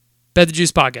Bet the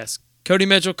Juice Podcast. Cody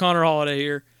Mitchell, Connor Holiday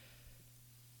here.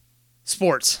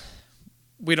 Sports.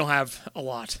 We don't have a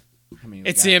lot. I mean,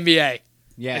 it's the NBA.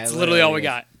 Yeah, it's literally all we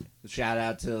got. Shout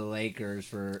out to the Lakers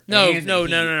for no. I'm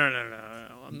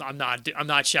not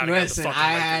shouting Listen, out the fucking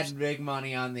I Lakers. had big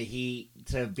money on the Heat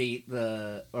to beat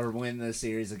win the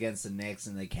series against the Knicks,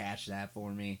 and they cashed that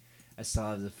for me. I still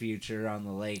have the future on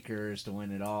the Lakers to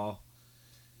win it all.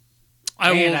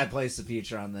 I placed the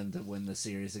future on them to win the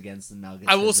series against the Nuggets.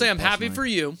 I will say I'm happy for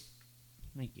you.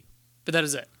 Thank you. But that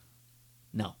is it.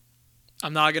 No.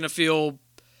 I'm not going to feel...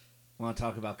 Want to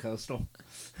talk about Coastal?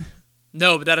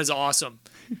 No, but that is awesome.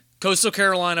 Coastal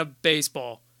Carolina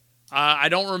baseball. I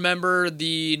don't remember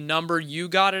the number you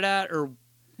got it at, or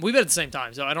we bet at the same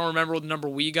time, so I don't remember what the number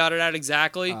we got it at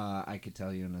exactly. I could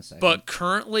tell you in a second. But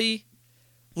currently,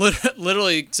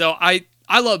 literally, so I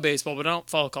love baseball, but I don't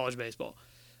follow college baseball.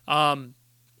 I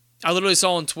literally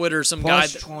saw on Twitter some guy...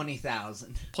 Plus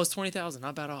 20,000. Plus 20,000,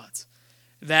 not bad odds.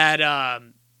 That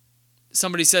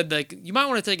somebody said, like, you might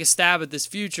want to take a stab at this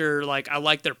future. Like, I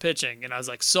like their pitching. And I was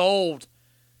like, sold.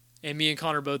 And me and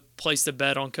Connor both placed a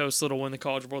bet on Coastal to win the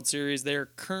College World Series. They're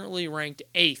currently ranked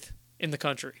 8th in the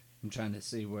country. I'm trying to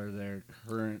see where their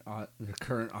current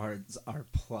odds are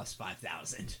plus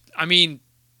 5,000. I mean,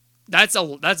 that's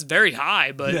very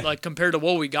high, but like compared to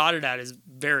what we got it at is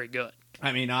very good.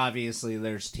 I mean, obviously,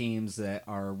 there's teams that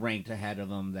are ranked ahead of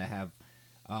them that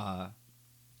have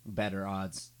better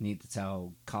odds. Need to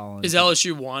tell Colin. Is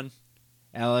LSU 1?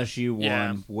 LSU 1.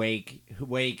 Yeah.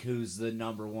 Wake, who's the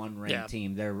number 1 ranked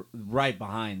team. They're right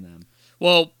behind them.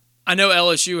 Well, I know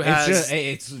LSU has...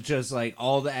 It's just like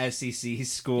all the SEC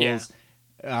schools.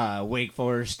 Yeah. Wake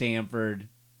Forest, Stanford.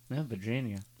 No,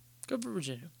 Virginia. Go for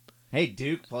Virginia. Hey,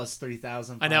 Duke plus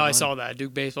 3,000. I know, I saw that.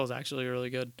 Duke baseball is actually really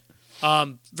good.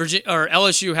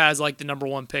 LSU has like the number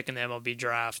 1 pick in the MLB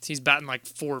draft. He's batting like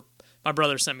 4. My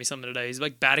brother sent me something today. He's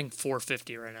like batting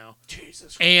 450 right now.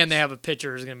 Jesus Christ. And they have a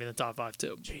pitcher who's going to be in the top 5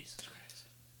 too. Jesus Christ.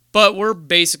 But we're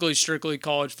basically strictly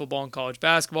college football and college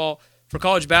basketball. For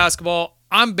college basketball,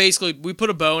 we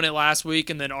put a bow in it last week,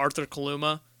 and then Arthur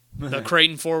Kaluma, the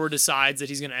Creighton forward, decides that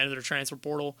he's going to enter the transfer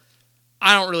portal.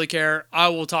 I don't really care. I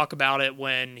will talk about it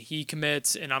when he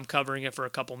commits, and I'm covering it for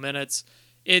a couple minutes.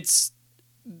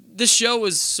 This show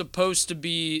is supposed to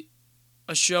be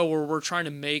a show where we're trying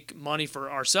to make money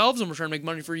for ourselves and we're trying to make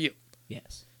money for you.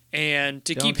 Yes. And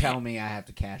Don't tell me I have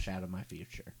to cash out of my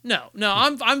future. No,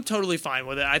 I'm totally fine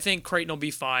with it. I think Creighton will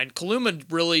be fine. Kaluma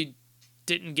really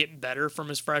didn't get better from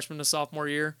his freshman to sophomore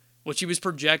year, which he was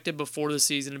projected before the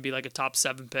season to be like a top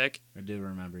 7 pick. I do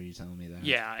remember you telling me that.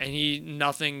 Yeah, and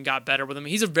nothing got better with him.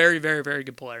 He's a very, very, very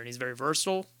good player, and he's very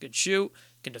versatile, can shoot,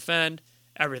 can defend,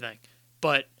 everything.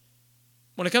 But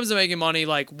when it comes to making money,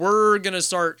 like, we're going to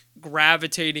start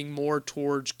gravitating more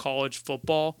towards college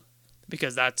football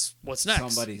because that's what's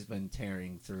next. Somebody's been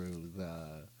tearing through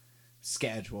the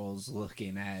schedules,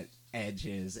 looking at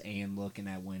edges and looking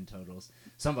at win totals.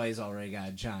 Somebody's already got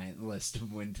a giant list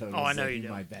of win totals. Oh, I know you do.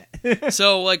 Might bet.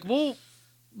 So, like,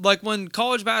 when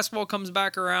college basketball comes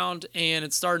back around and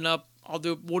it's starting up, we'll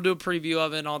do a preview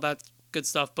of it and all that good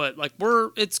stuff. But like,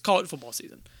 it's college football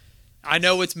season. I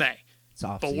know it's May.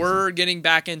 But we're getting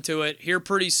back into it. Here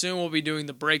pretty soon we'll be doing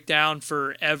the breakdown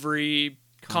for every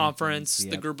conference, yep.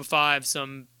 The group of 5,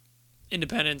 some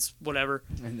independents, whatever.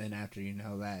 And then after you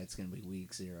know that, it's going to be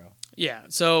week 0. Yeah,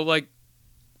 so like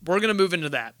we're going to move into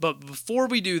that. But before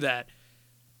we do that,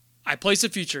 I placed a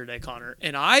future today, Connor,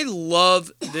 and I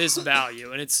love this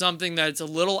value, and it's something that's a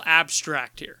little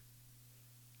abstract here.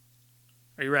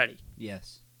 Are you ready?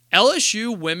 Yes.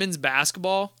 LSU women's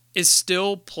basketball is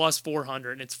still plus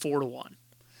 400, and it's 4-1.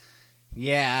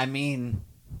 Yeah, I mean,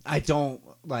 I don't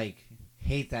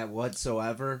hate that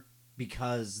whatsoever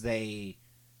because they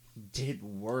did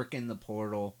work in the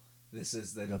portal. This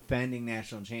is the defending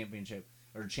national championship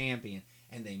or champion,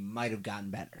 and they might have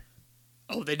gotten better.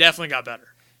 Oh, they definitely got better.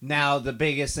 Now, the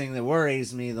biggest thing that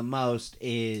worries me the most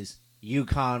is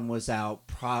UConn was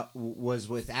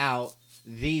without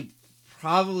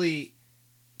probably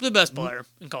the best player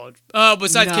in college,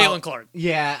 besides Caitlin Clark.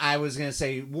 Yeah, I was going to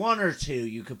say 1 or 2.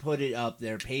 You could put it up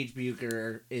there. Paige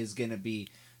Bucher is going to be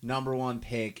number 1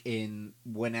 pick in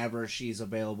whenever she's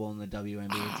available in the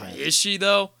WNBA draft. Is she,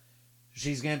 though?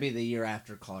 She's going to be the year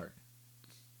after Clark.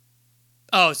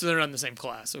 Oh, so they're not in the same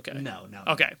class. Okay. No.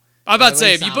 Okay. I'm about to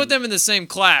say, if you put them in the same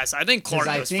class, I think Clark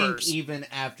goes first. I think even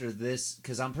after this,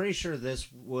 because I'm pretty sure this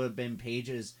would have been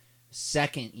Paige's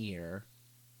second year,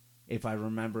 if I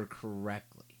remember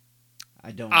correctly.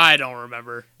 I don't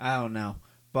remember. I don't know.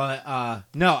 But,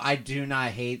 no, I do not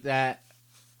hate that.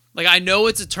 Like, I know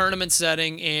it's a tournament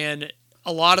setting, and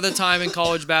a lot of the time in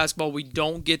college basketball, we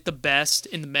don't get the best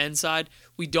in the men's side.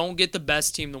 We don't get the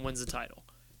best team that wins the title.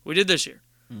 We did this year.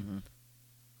 Mm-hmm.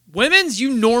 Women's,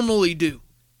 you normally do.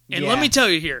 And Yeah. let me tell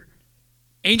you here,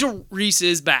 Angel Reese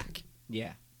is back.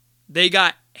 Yeah. They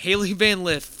got Haley Van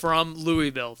Lith from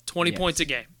Louisville, 20 Yes. points a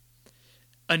game.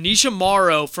 Anisha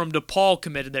Morrow from DePaul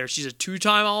committed there. She's a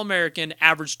two-time All-American,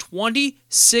 averaged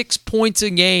 26 points a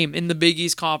game in the Big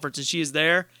East Conference, and she is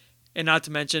there. And not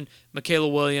to mention, Michaela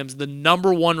Williams, the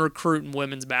number one recruit in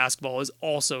women's basketball, is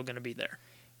also going to be there.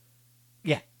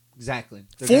 Yeah, exactly.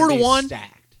 They're 4 gonna to be 1.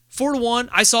 stacked. 4-1.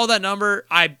 I saw that number.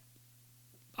 I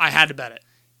had to bet it.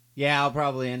 Yeah, I'll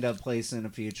probably end up placing a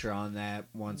future on that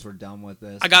once we're done with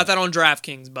this. I got that on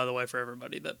DraftKings, by the way, for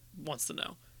everybody that wants to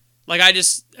know.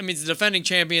 It's the defending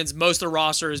champions. Most of the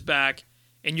roster is back,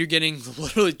 and you're getting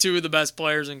literally two of the best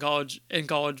players in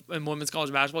women's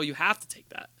college basketball. You have to take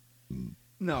that.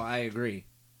 No, I agree.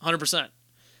 100%.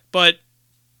 But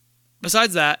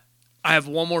besides that, I have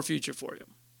one more future for you.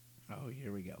 Oh,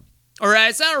 here we go. Or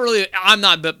it's not really, I'm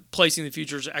not placing the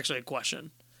future is actually a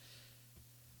question.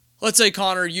 Let's say,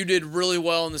 Connor, you did really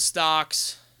well in the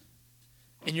stocks,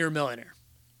 and you're a millionaire.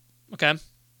 Okay?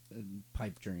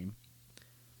 Pipe dream.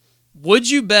 Would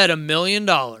you bet $1 million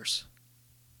to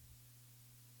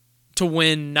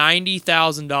win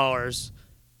 $90,000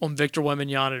 on Victor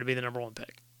Wembanyama to be the number one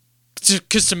pick?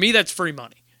 Because to me, that's free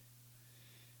money.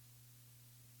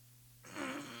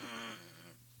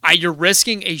 You're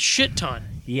risking a shit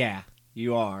ton. Yeah,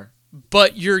 you are.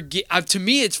 But to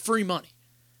me, it's free money.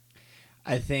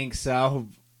 I think so.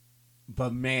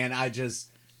 But man, I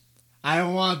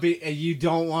don't want to be. You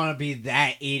don't want to be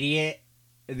that idiot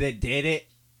that did it.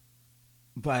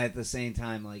 But at the same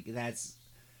time, that's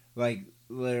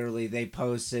literally they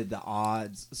posted the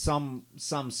odds. Some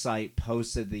site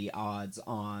posted the odds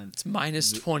on. It's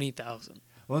minus 20,000.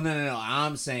 Well, no.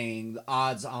 I'm saying the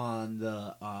odds on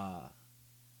the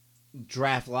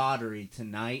draft lottery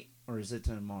tonight, or is it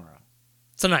tomorrow?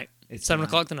 Tonight. It's 7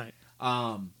 o'clock tonight.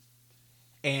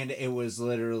 And it was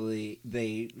literally,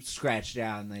 they scratched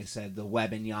out and they said the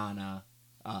Wembanyama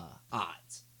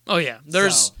odds. Oh, yeah.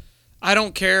 I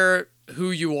don't care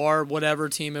who you are, whatever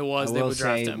team it was, they would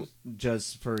draft him.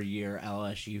 Just for your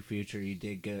LSU future, you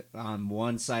did good. On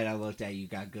one site I looked at, you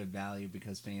got good value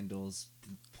because FanDuel's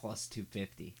plus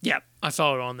 250. Yeah, I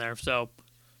followed on there. So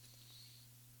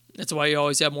that's why you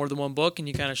always have more than one book and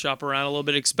you kind of shop around a little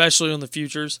bit, especially on the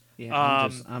futures. Yeah,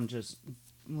 I'm just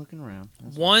looking around.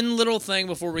 One little thing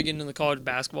before we get into the college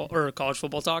basketball or college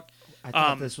football talk. I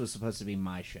thought this was supposed to be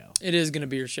my show. It is going to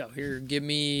be your show. Here, give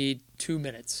me 2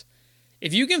 minutes.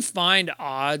 If you can find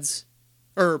odds,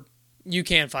 or you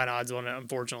can't find odds on it,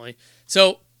 unfortunately.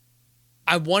 So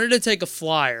I wanted to take a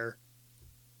flyer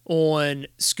on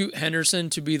Scoot Henderson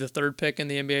to be the third pick in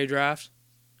the NBA draft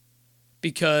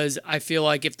because I feel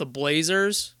like if the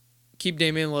Blazers keep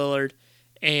Damian Lillard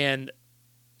and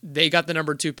they got the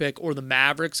number 2 pick or the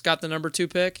Mavericks got the number 2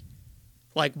 pick,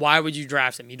 why would you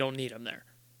draft him? You don't need him there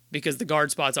because the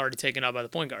guard spot's already taken up by the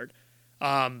point guard.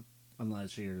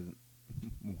 Unless you're...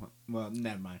 Well,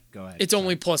 never mind. Go ahead. It's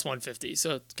only plus 150,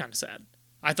 so it's kind of sad.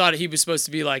 I thought he was supposed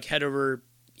to be head over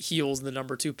heels in the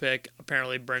number 2 pick.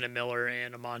 Apparently, Brendan Miller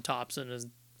and Amon Thompson is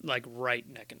right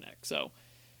neck and neck. So,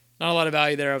 not a lot of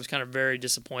value there. I was kind of very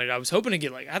disappointed. I was hoping to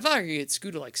get I thought I could get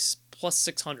Scooter plus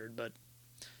 600, but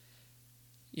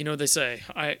you know what they say.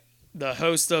 The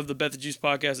host of the Bet the Juice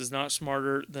podcast is not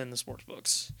smarter than the sports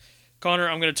books. Connor,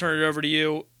 I'm going to turn it over to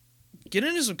you. Get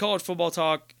into some college football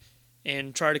talk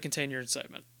and try to contain your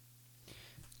excitement.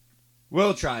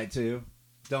 We'll try to.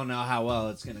 Don't know how well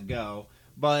it's going to go.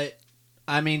 But,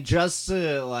 just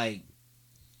to,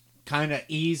 kind of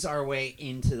ease our way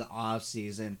into the off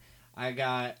season, I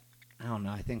got,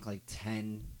 I think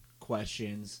 10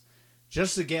 questions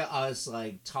just to get us,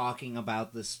 talking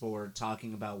about the sport,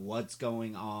 talking about what's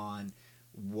going on,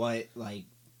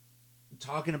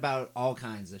 talking about all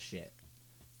kinds of shit.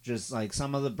 Just,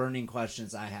 some of the burning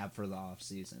questions I have for the off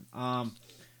season. I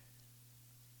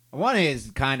wanted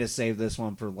to kind of save this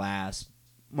one for last.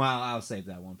 Well, I'll save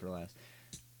that one for last.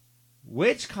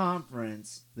 Which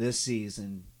conference this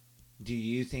season do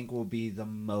you think will be the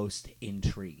most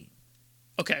intriguing?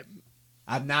 Okay.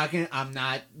 I'm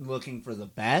not looking for the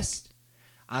best.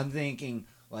 I'm thinking,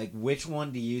 which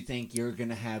one do you think you're going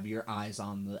to have your eyes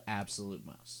on the absolute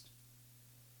most?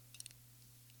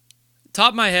 Top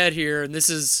of my head here, and this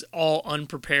is all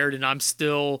unprepared, and I'm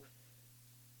still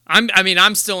in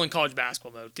college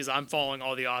basketball mode because I'm following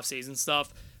all the off-season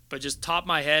stuff. But just top of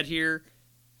my head here,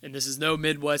 and this is no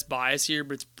Midwest bias here,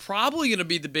 but it's probably going to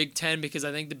be the Big Ten because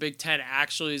I think the Big Ten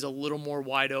actually is a little more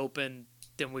wide open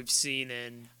than we've seen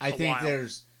in a while.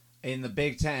 In the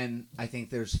Big Ten, I think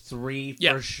there's 3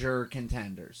 for sure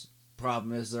contenders.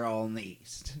 Problem is they're all in the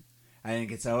East. I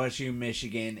think it's OSU,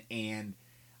 Michigan, and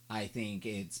I think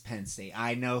it's Penn State.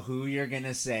 I know who you're going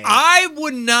to say. I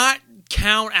would not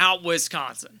count out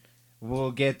Wisconsin.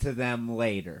 We'll get to them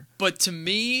later. But to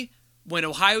me, when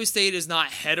Ohio State is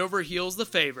not head over heels the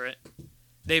favorite,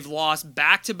 they've lost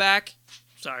back-to-back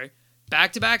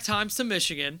times to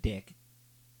Michigan. Dick.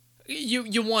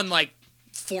 You won like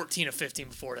 14 of 15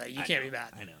 before that. You can't be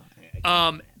mad. I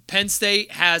know. Penn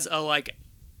State has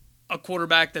a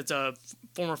quarterback that's a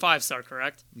former 5-star,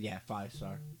 correct? Yeah,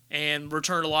 5-star. And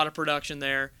returned a lot of production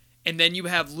there. And then you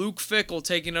have Luke Fickell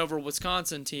taking over a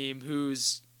Wisconsin team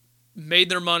who's made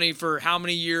their money for how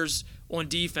many years on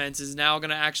defense, is now going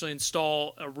to actually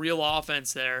install a real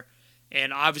offense there.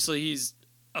 And obviously he's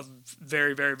a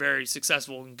very, very, very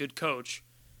successful and good coach.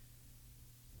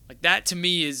 Like, that to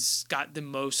me has got the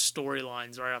most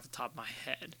storylines right off the top of my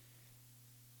head.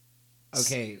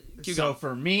 Okay, so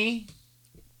for me,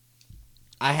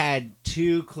 I had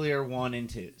 2 clear 1 and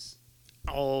 2s.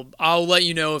 I'll let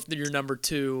you know if your number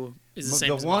 2 is the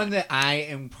same as one mine. that I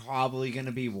am probably going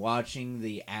to be watching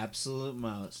the absolute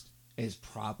most is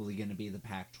probably going to be the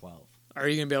Pac-12. Are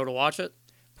you going to be able to watch it?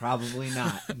 Probably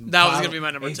not. That was going to be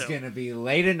my number 2. It's going to be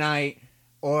late at night,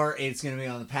 or it's going to be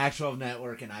on the Pac-12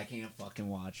 network, and I can't fucking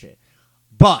watch it.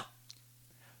 But,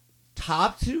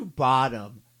 top to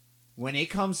bottom, when it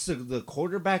comes to the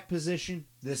quarterback position,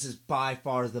 this is by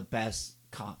far the best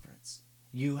conference.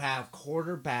 You have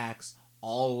quarterbacks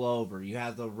all over. You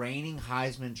have the reigning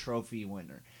Heisman Trophy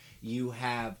winner. You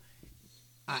have...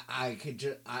 I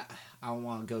don't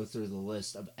want to go through the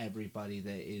list of everybody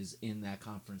that is in that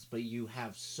conference, but you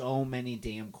have so many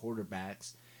damn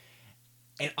quarterbacks.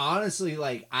 And honestly,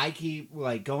 like, I keep,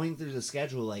 like, going through the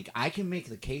schedule, like, I can make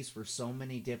the case for so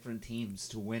many different teams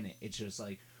to win it. It's just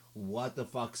like, what the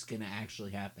fuck's gonna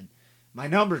actually happen? My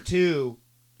number 2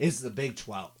 is the Big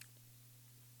 12.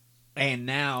 And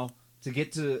now, to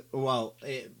get to,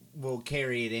 we'll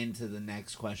carry it into the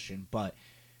next question, but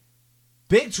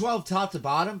Big 12 top to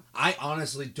bottom, I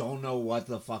honestly don't know what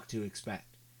the fuck to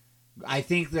expect. I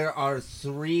think there are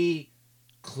 3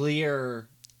 clear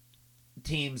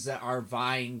teams that are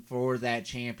vying for that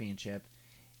championship.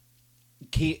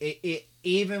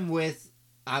 Even with,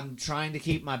 I'm trying to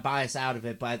keep my bias out of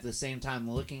it, but at the same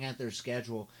time, looking at their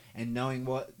schedule and knowing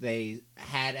what they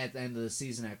had at the end of the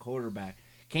season at quarterback,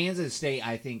 Kansas State,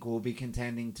 I think, will be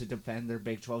contending to defend their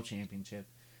Big 12 championship.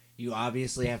 You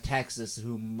obviously have Texas,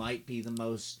 who might be the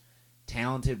most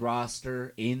talented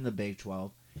roster in the Big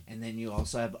 12. And then you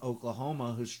also have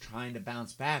Oklahoma, who's trying to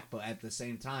bounce back. But at the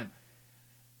same time,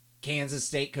 Kansas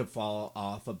State could fall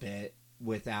off a bit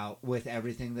with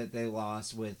everything that they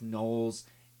lost with Knowles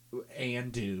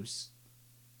and Deuce.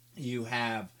 You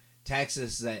have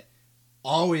Texas that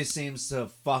always seems to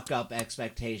fuck up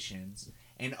expectations.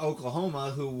 And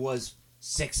Oklahoma, who was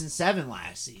 6-7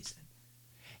 last season.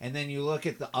 And then you look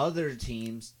at the other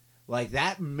teams, like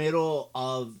that middle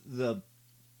of the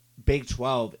Big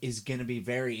 12 is going to be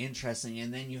very interesting.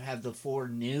 And then you have the 4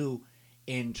 new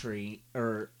teams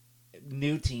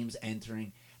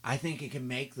entering. I think it can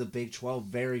make the Big 12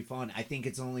 very fun. I think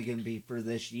it's only going to be for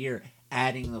this year,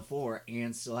 adding the 4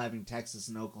 and still having Texas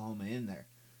and Oklahoma in there.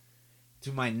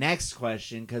 To my next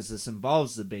question, because this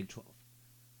involves the Big 12.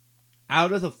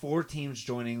 Out of the 4 teams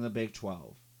joining the Big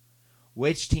 12,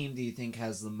 which team do you think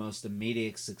has the most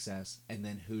immediate success, and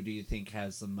then who do you think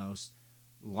has the most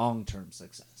long-term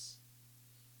success?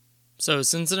 So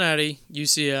Cincinnati,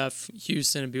 UCF,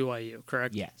 Houston, and BYU,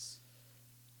 correct? Yes.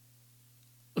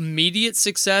 Immediate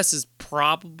success is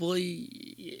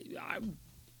probably...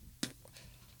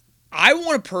 I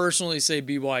want to personally say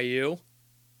BYU.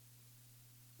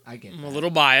 I get I'm that. a little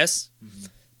biased. Mm-hmm.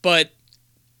 But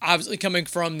obviously coming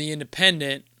from the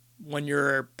independent, when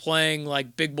you're playing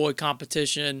like big boy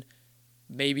competition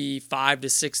maybe 5 to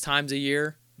 6 times a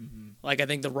year, like I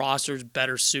think the roster's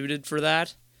better suited for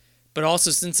that. But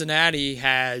also Cincinnati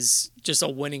has just a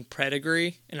winning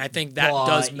pedigree, and I think that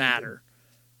does matter.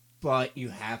 But you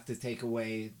have to take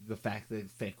away the fact that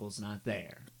Fickell's not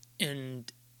there.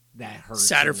 And that hurts.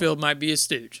 Satterfield might be a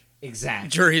stooge. Exactly.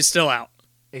 Jury's still out.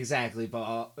 Exactly.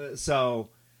 But so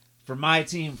for my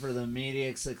team, for the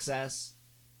immediate success,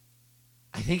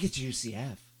 I think it's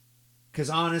UCF. Because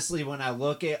honestly, when I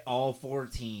look at all 4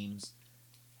 teams,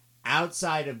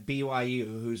 outside of BYU,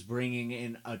 who's bringing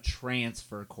in a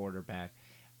transfer quarterback,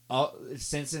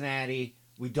 Cincinnati,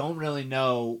 we don't really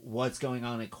know what's going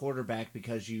on at quarterback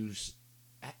because you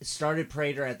started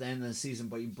Prater at the end of the season,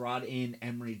 but you brought in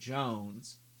Emory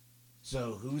Jones.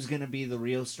 So who's going to be the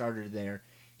real starter there?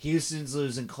 Houston's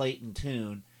losing Clayton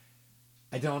Tune.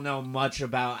 I don't know much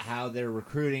about how their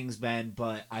recruiting's been,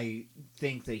 but I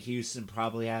think that Houston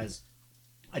probably has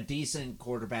a decent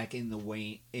quarterback in the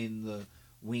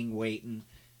wing waiting.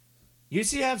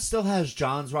 UCF still has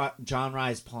John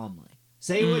Rice Plumlee.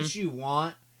 Say what you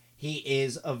want, he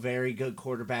is a very good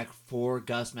quarterback for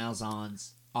Gus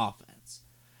Malzahn's offense.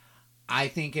 I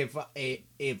think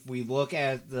if we look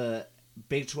at the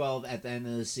Big 12 at the end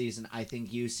of the season, I think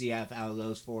UCF out of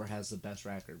those four has the best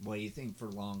record. What do you think for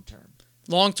long term?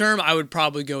 Long term, I would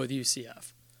probably go with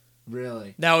UCF.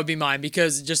 Really? That would be mine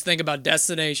because just think about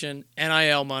destination,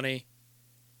 NIL money,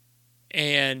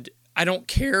 and I don't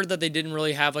care that they didn't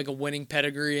really have like a winning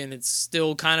pedigree, and it's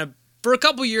still kind of for a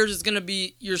couple years it's gonna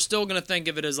be you're still gonna think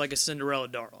of it as like a Cinderella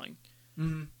darling.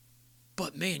 Mm-hmm.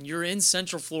 But man, you're in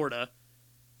Central Florida.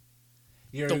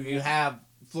 You have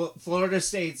Florida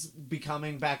State's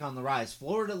becoming back on the rise.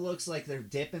 Florida looks like they're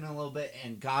dipping a little bit,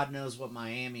 and God knows what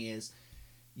Miami is.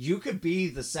 You could be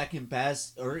the second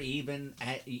best, or even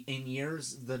in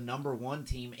years the number one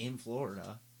team in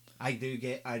Florida. I do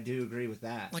agree with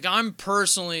that. Like I'm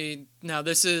personally now,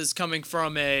 this is coming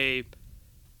from a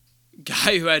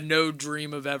guy who had no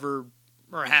dream of ever,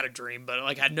 or had a dream, but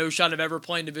like had no shot of ever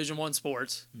playing Division I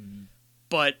sports. Mm-hmm.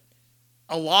 But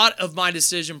a lot of my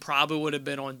decision probably would have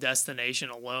been on destination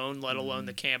alone, let alone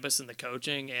the campus and the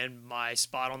coaching and my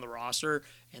spot on the roster.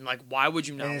 And like, why would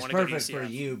you not want to go to UCF? It's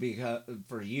perfect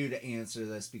for you to answer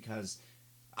this because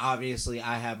obviously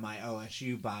I have my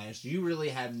OSU bias. You really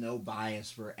have no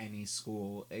bias for any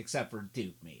school except for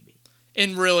Duke, maybe.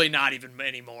 And really not even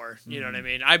anymore. You know what I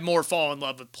mean? I more fall in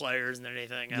love with players than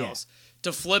anything else.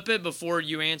 To flip it before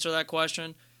you answer that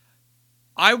question,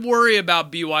 I worry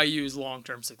about BYU's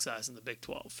long-term success in the Big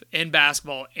 12, in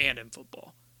basketball and in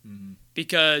football. Mm-hmm.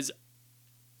 Because,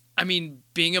 I mean,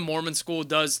 being a Mormon school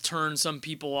does turn some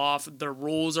people off. Their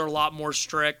rules are a lot more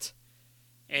strict.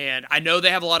 And I know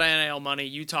they have a lot of NIL money.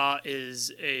 Utah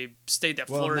is a state that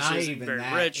flourishes and very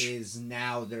rich. Is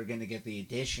now they're going to get the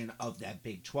addition of that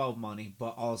Big 12 money,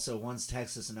 but also once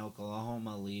Texas and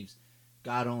Oklahoma leaves,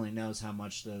 God only knows how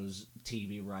much those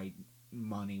TV right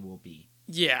money will be.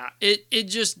 Yeah,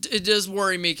 it does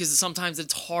worry me because sometimes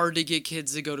it's hard to get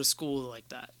kids to go to school like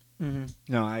that. Mm-hmm.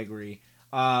 No, I agree.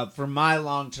 For my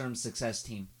long-term success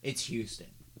team, it's Houston.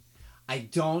 I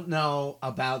don't know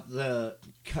about the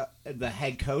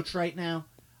head coach right now.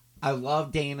 I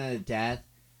love Dana to death.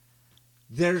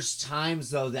 There's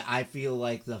times, though, that I feel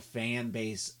like the fan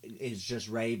base is just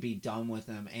ready to be done with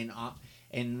him.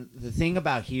 And the thing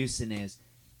about Houston is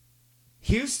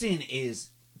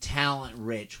talent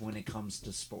rich when it comes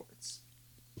to sports.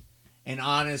 And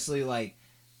honestly,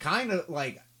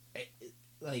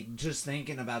 just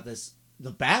thinking about this,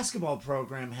 the basketball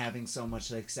program having so much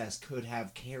success could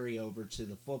have carryover to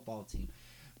the football team.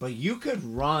 But you could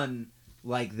run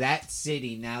like that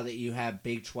city now that you have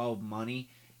Big 12 money,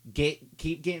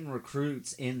 keep getting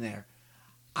recruits in there.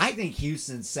 I think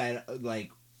Houston said,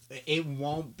 it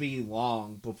won't be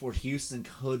long before Houston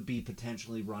could be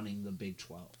potentially running the Big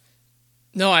 12.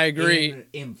 No, I agree.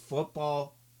 In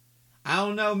football, I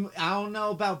don't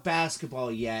know about basketball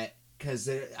yet because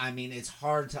it's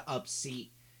hard to upseat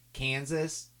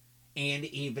Kansas and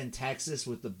even Texas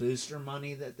with the booster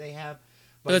money that they have.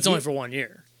 But that's only for 1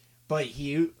 year. But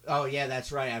oh yeah,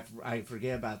 that's right. I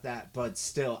forget about that. But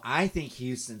still, I think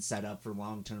Houston's set up for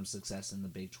long-term success in the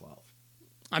Big 12.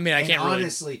 I mean,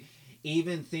 honestly,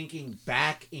 even thinking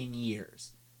back in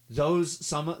years. They've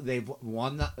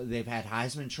had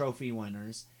Heisman Trophy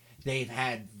winners. They've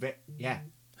had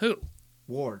Who?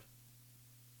 Ward.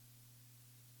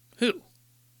 Who?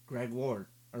 Greg Ward.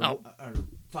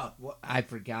 I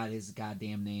forgot his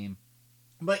goddamn name.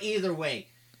 But either way,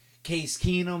 Case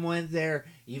Keenum went there.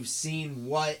 You've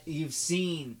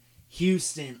seen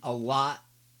Houston a lot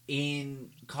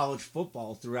in college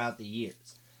football throughout the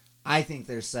years. I think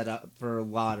they're set up for a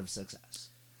lot of success.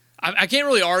 I can't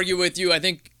really argue with you. I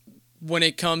think when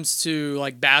it comes to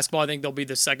like basketball, I think they'll be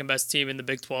the second best team in the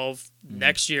Big 12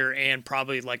 next year and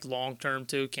probably like long term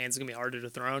too. Kansas is going to be hard to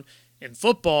dethrone. In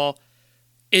football,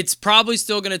 it's probably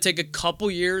still going to take a couple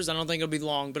years. I don't think it'll be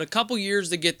long, but a couple years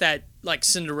to get that like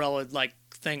Cinderella like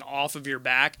thing off of your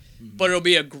back. Mm-hmm. But it'll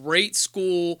be a great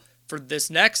school for this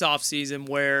next offseason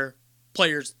where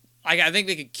players, I think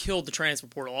they could kill the transfer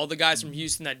portal. All the guys from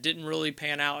Houston that didn't really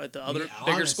pan out at the other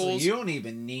bigger schools. You don't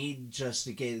even need just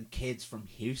to get kids from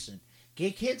Houston.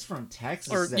 Get kids from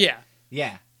Texas.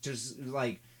 Just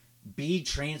like be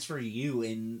transfer you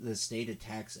in the state of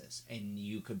Texas, and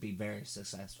you could be very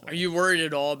successful. Are you worried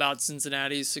at all about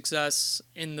Cincinnati's success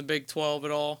in the Big 12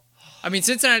 at all? I mean,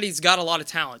 Cincinnati's got a lot of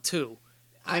talent too.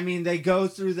 I mean, they go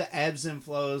through the ebbs and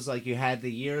flows. Like, you had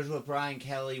the years with Brian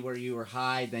Kelly where you were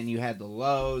high, then you had the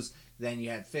lows, then you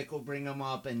had Fickle bring them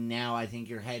up, and now I think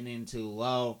you're heading into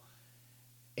low.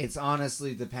 It's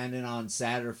honestly dependent on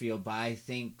Satterfield, but I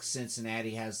think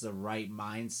Cincinnati has the right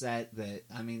mindset. That,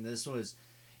 I mean,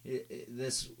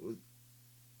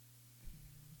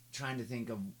 trying to think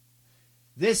of,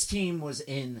 this team was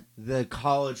in the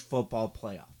college football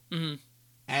playoff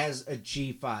as a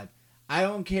G5. I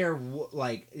don't care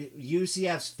like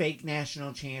UCF's fake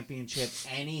national championship,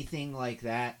 anything like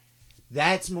that.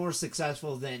 That's more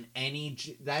successful than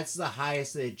that's the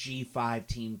highest that a G5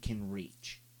 team can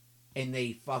reach. And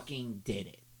they fucking did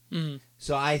it. Mm-hmm.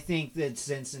 So I think that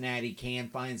Cincinnati can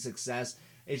find success.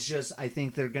 It's just, I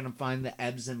think they're going to find the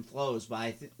ebbs and flows.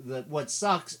 But what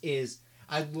sucks is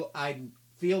I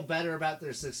feel better about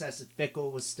their success if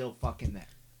Fickle was still fucking there.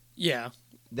 Yeah.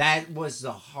 That was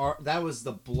the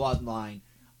bloodline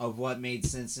of what made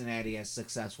Cincinnati as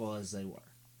successful as they were.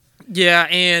 Yeah,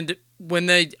 and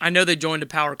I know they joined a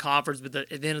power conference, but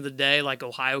at the end of the day, like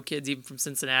Ohio kids, even from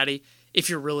Cincinnati, if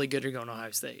you're really good, you're going to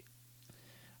Ohio State.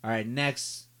 All right,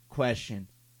 next question.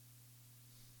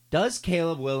 Does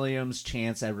Caleb Williams'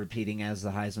 chance at repeating as the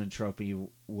Heisman Trophy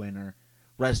winner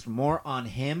rest more on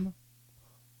him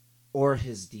or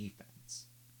his defense?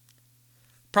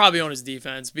 Probably on his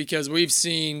defense, because we've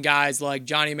seen guys like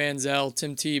Johnny Manziel,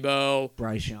 Tim Tebow,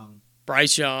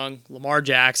 Bryce Young, Lamar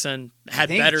Jackson had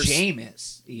better.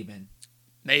 Jameis even.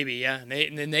 Maybe, yeah.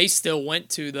 And then they still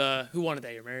went to who won it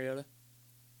that year? Mariota?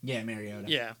 Yeah,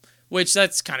 Mariota. Yeah, which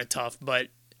that's kind of tough, but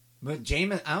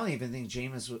Jameis, I don't even think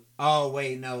Jameis would. Oh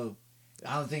wait, no,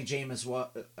 I don't think Jameis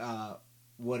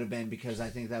would have been, because I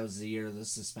think that was the year of the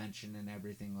suspension and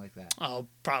everything like that. Oh,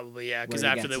 probably, yeah, because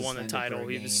after they won the title,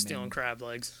 he was stealing crab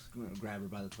legs. Grab her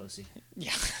by the pussy.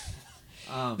 Yeah.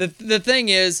 The thing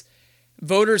is,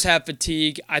 voters have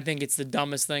fatigue. I think it's the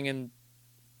dumbest thing in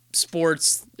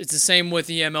sports. It's the same with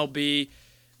the MLB.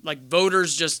 Like,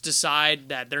 voters just decide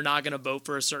that they're not going to vote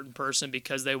for a certain person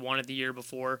because they won it the year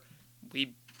before.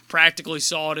 We practically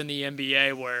saw it in the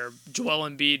NBA where Joel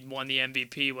Embiid won the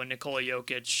MVP when Nikola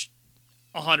Jokic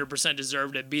 100%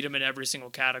 deserved it, beat him in every single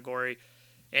category,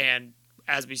 and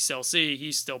as we still see,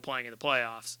 he's still playing in the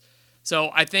playoffs.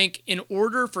 So I think in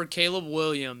order for Caleb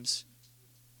Williams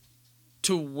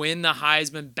to win the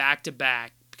Heisman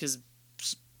back-to-back, because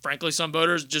frankly some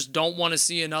voters just don't want to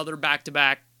see another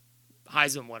back-to-back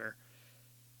Heisman winner,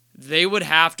 they would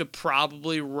have to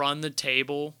probably run the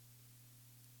table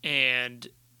and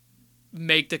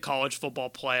make the college football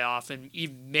playoff and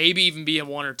maybe even be a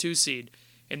 1 or 2 seed.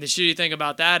 And the shitty thing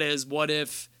about that is, what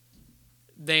if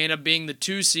they end up being the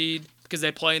 2 seed because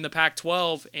they play in the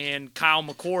Pac-12 and Kyle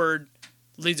McCord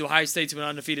leads Ohio State to an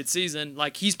undefeated season?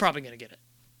 Like, he's probably going to get it.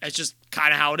 That's just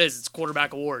kind of how it is. It's a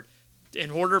quarterback award. In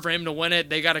order for him to win it,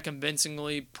 they got to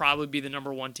convincingly probably be the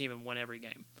number 1 team and win every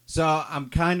game. So I'm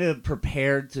kind of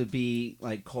prepared to be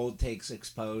like cold takes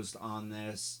exposed on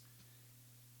this,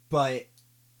 but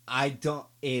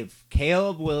if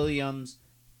Caleb Williams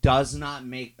does not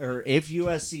make, or if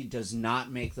USC does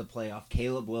not make the playoff,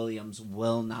 Caleb Williams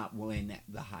will not win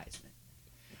the Heisman.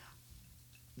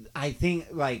 I think,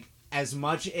 like, as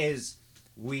much as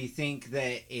we think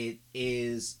that it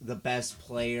is the best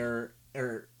player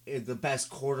or the best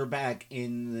quarterback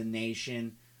in the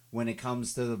nation when it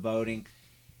comes to the voting,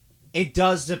 it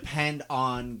does depend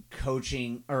on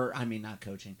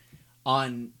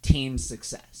on team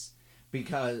success.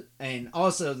 And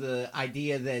also the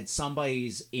idea that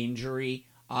somebody's injury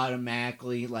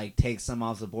automatically like takes them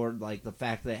off the board, like the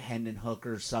fact that Hendon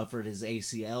Hooker suffered his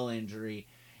ACL injury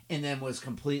and then was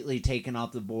completely taken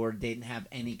off the board, didn't have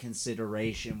any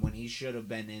consideration when he should have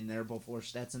been in there before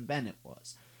Stetson Bennett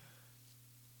was.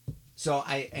 So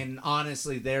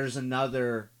honestly, there's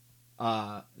another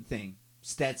thing.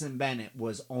 Stetson Bennett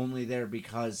was only there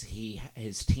because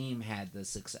his team had the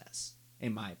success,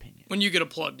 in my opinion. When you could have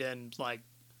plugged in, like,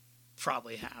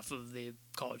 probably half of the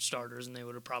college starters, and they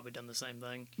would have probably done the same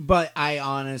thing. But I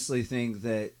honestly think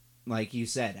that, like you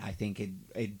said, I think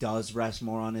it does rest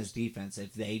more on his defense.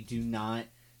 If they do not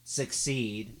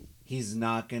succeed, he's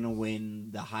not going to win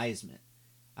the Heisman.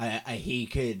 He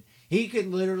could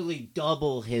literally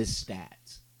double his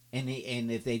stats. And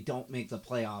if they don't make the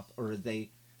playoff, or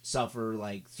they suffer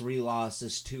like 3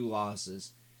 losses, 2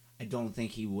 losses, I don't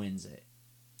think he wins it.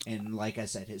 And like I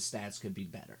said, his stats could be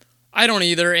better. I don't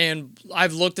either, and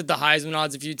I've looked at the Heisman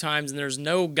odds a few times, and there's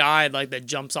no guy like that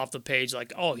jumps off the page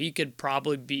like, oh, he could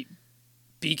probably beat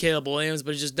Caleb Williams,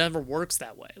 but it just never works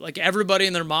that way. Like, everybody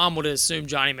and their mom would assume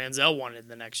Johnny Manziel won it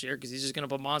the next year because he's just going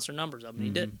to put monster numbers up, and he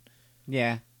didn't.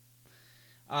 Yeah.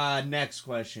 Next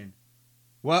question.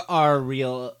 What are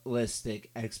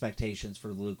realistic expectations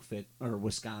for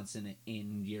Wisconsin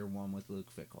in year one with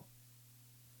Luke Fickell?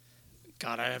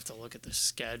 God, I have to look at the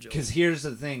schedule. Because here's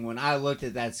the thing: when I looked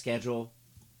at that schedule,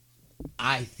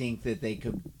 I think that they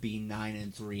could be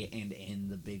 9-3 and in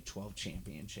the Big 12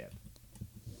 championship.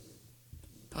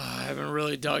 I haven't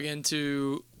really dug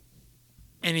into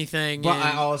anything. But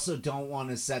I also don't want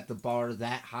to set the bar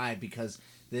that high because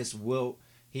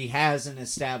he has an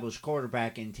established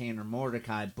quarterback in Tanner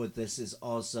Mordecai, but this is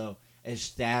also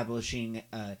establishing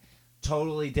a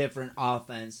totally different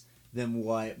offense than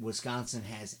what Wisconsin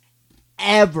has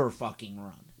ever fucking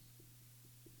run.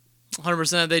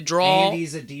 100%. They draw. And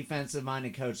he's a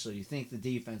defensive-minded coach, so you think the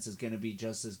defense is going to be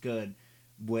just as good,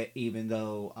 even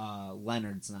though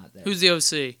Leonard's not there. Who's the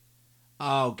OC?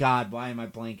 Oh, God, why am I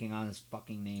blanking on his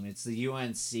fucking name? It's the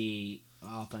UNC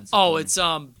offensive Oh, player. it's,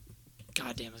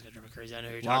 God damn, it's going to drive me crazy. I know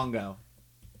who you're talking Longo.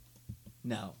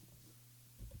 No.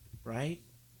 Right?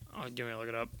 Oh, give me a look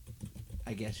it up.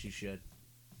 I guess you should.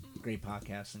 Great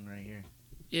podcasting right here.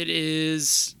 It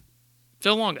is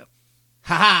Phil Longo.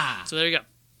 Ha-ha! So there you go.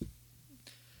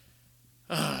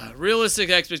 Realistic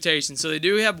expectations. So they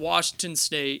do have Washington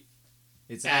State.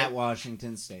 It's at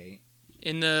Washington State.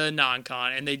 In the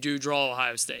non-con, and they do draw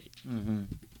Ohio State. Mm-hmm.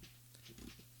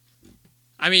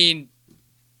 I mean,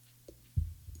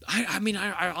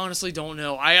 I honestly don't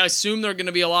know. I assume they're going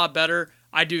to be a lot better.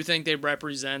 I do think they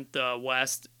represent the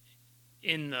West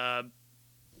in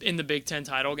the Big Ten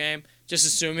title game. Just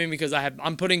assuming because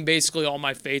I'm putting basically all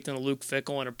my faith in Luke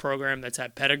Fickell and a program that's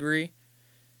had pedigree.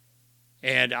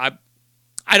 And I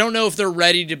don't know if they're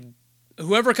ready to.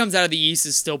 Whoever comes out of the East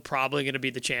is still probably going to be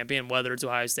the champion, whether it's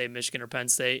Ohio State, Michigan, or Penn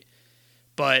State.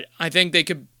 But I think they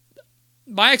could.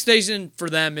 My expectation for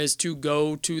them is to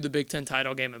go to the Big Ten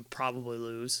title game and probably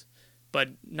lose. But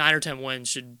 9 or 10 wins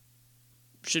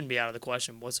shouldn't be out of the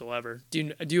question whatsoever.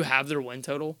 Do you have their win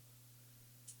total?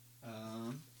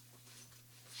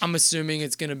 I'm assuming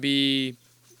it's going to be.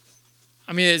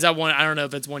 I mean, is that one? I don't know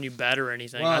if it's one you bet or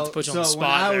anything. Well, not to put you on the spot when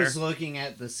I there. was looking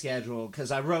at the schedule, because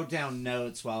I wrote down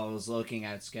notes while I was looking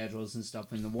at schedules and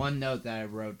stuff, and the one note that I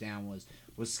wrote down was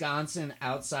Wisconsin,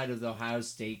 outside of the Ohio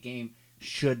State game,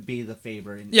 should be the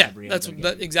favorite in every other game.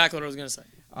 That's exactly what I was going to say.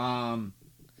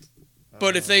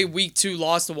 But if they week 2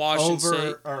 lost to Washington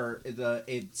State,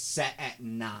 it's set at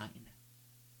 9.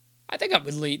 I think I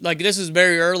would lead. Like, this is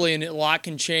very early, and a lot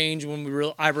can change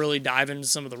when I really dive into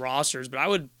some of the rosters. But I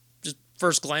would just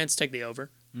first glance take the over.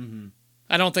 Mm-hmm.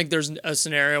 I don't think there's a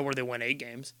scenario where they win 8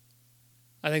 games.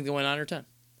 I think they win 9 or 10.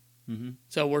 Mm-hmm.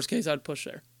 So worst case, I'd push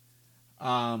there.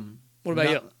 What about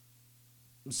you?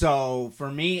 So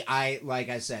for me, like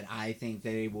I said, I think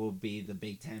they will be the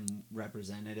Big Ten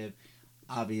representative.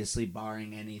 Obviously,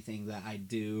 barring anything that I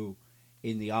do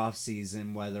in the off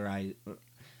season, whether I'm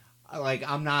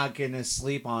not gonna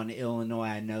sleep on Illinois.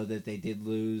 I know that they did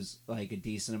lose like a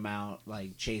decent amount,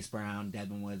 like Chase Brown,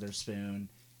 Devin Witherspoon,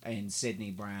 and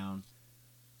Sidney Brown.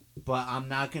 But I'm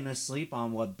not gonna sleep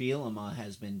on what Bielema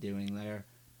has been doing there.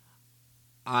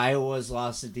 Iowa's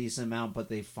lost a decent amount, but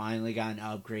they finally got an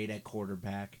upgrade at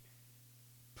quarterback.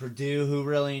 Purdue, who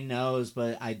really knows,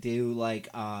 but I do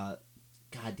like.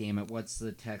 God damn it! What's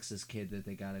the Texas kid that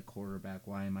they got at quarterback?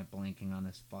 Why am I blanking on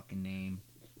his fucking name?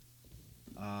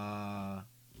 Who are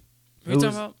you talking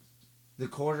about? The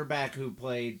quarterback who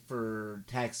played for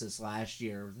Texas last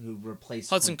year, who replaced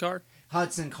Hudson Card.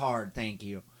 Hudson Card, thank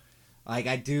you. Like,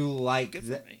 I do like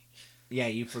that. Yeah,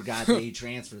 you forgot that he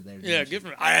transferred there. Yeah, good for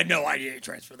me. I had no idea he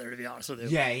transferred there, to be honest with you.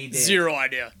 Yeah, he did. Zero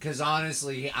idea. Because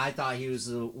honestly, I thought he was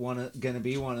going to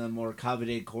be one of the more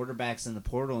coveted quarterbacks in the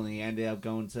portal, and he ended up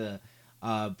going to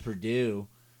Purdue.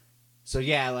 So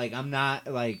yeah, like I'm not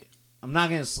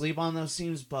gonna sleep on those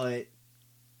teams, but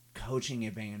coaching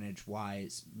advantage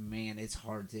wise, man, it's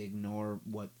hard to ignore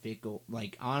what Fickell.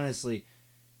 Like honestly,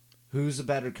 who's a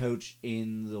better coach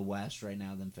in the West right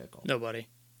now than Fickell? Nobody.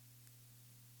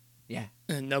 Yeah,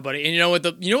 nobody. And you know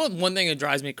what? One thing that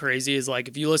drives me crazy is like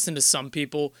if you listen to some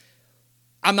people.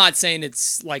 I'm not saying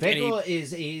it's like Fickell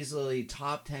is easily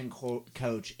top 10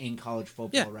 coach in college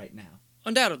football right now,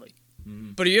 undoubtedly.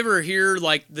 Mm-hmm. But do you ever hear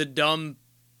like the dumb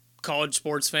college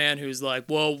sports fan who's like,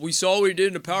 well, we saw what he did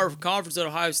in a power conference at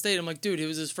Ohio State. I'm like, dude, it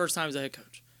was his first time as a head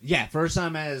coach. Yeah, first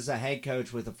time as a head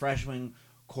coach with a freshman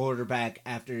quarterback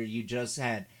after you just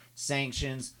had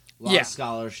sanctions, lost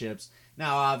scholarships.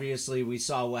 Now, obviously, we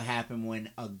saw what happened when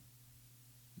a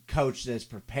coach that's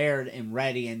prepared and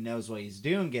ready and knows what he's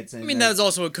doing gets in. I mean, that's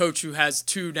also a coach who has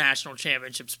 2 national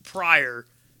championships prior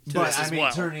to this as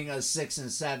well. Turning a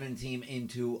 6-7 team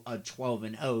into a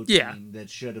 12-0 team that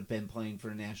should have been playing for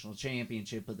a national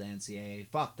championship, but the NCAA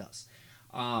fucked us.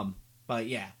 But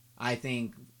yeah, I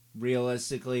think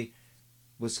realistically,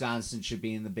 Wisconsin should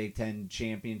be in the Big Ten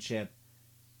championship.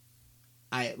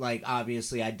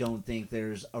 Obviously, I don't think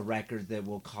there's a record that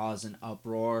will cause an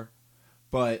uproar,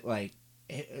 but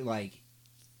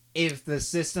if the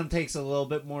system takes a little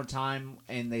bit more time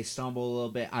and they stumble a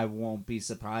little bit, I won't be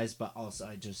surprised. But also,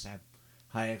 I just have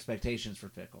high expectations for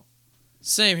Fickell.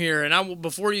 Same here. And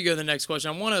before you go to the next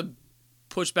question, I want to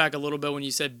push back a little bit when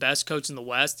you said best coach in the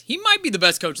West. He might be the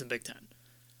best coach in the Big Ten.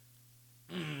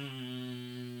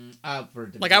 I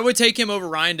would take him over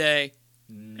Ryan Day.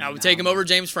 I would take him over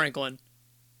James Franklin.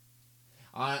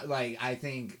 I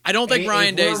think... I don't think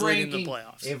Ryan Day's leading the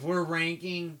playoffs. If we're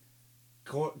ranking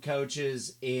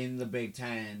coaches in the Big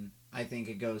Ten, I think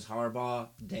it goes Harbaugh,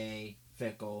 Day,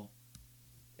 Fickell,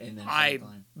 and then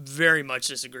Franklin. I very much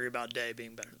disagree about Day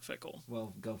being better than Fickell.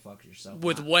 Well, go fuck yourself.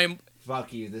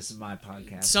 Fuck you, this is my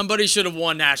podcast. Somebody should have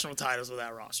won national titles with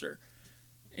that roster,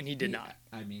 and he did not.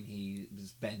 I mean,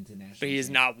 he's been to national. But he has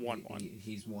not won one.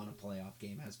 He's won a playoff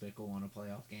game. Has Fickell won a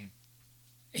playoff game?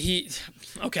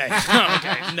 Okay.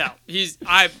 No,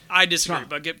 I disagree,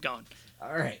 but get going.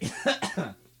 All right.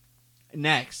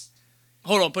 Next.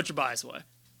 Hold on, put your bias away.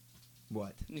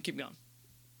 What? Keep going.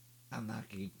 I'm not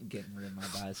getting rid of my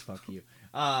bias. Fuck you.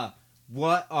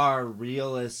 What are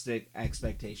realistic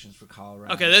expectations for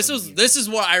Colorado? Okay, this is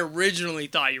what I originally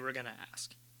thought you were gonna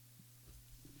ask.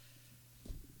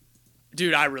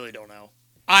 Dude, I really don't know.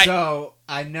 So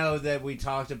I know that we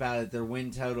talked about it. Their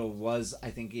win total was,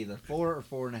 I think, either 4 or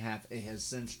 4.5. It has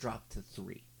since dropped to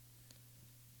 3.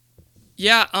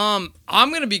 Yeah, I'm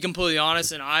gonna be completely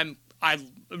honest, and I'm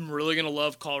really gonna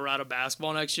love Colorado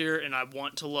basketball next year, and I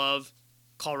want to love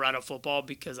Colorado football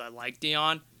because I like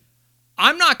Deion.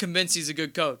 I'm not convinced he's a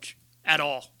good coach at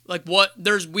all.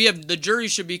 The jury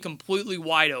should be completely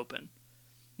wide open.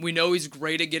 We know he's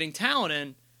great at getting talent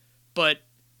in, but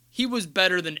he was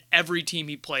better than every team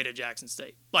he played at Jackson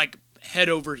State. Like, head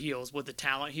over heels with the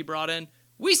talent he brought in.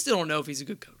 We still don't know if he's a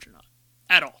good coach or not.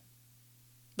 At all.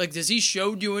 Like, does he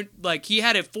show you... Like, he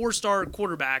had a 4-star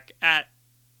quarterback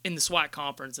in the SWAC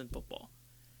conference in football.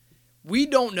 We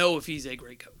don't know if he's a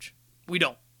great coach. We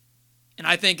don't. And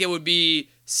I think it would be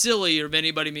silly of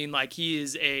anybody being like,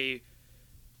 he's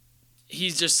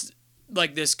just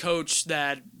like this coach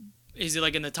that is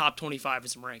like in the top 25 in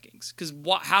some rankings. Because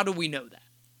how do we know that?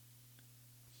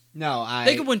 No,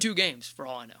 they could win 2 games for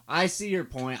all I know. I see your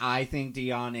point. I think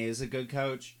Deion is a good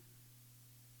coach,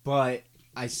 but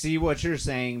I see what you're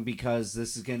saying because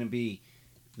this is going to be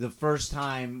the first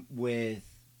time with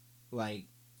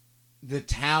the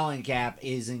talent gap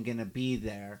isn't going to be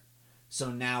there. So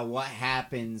now what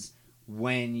happens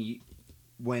when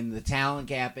the talent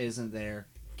gap isn't there?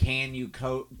 Can you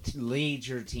lead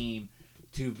your team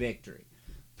to victory?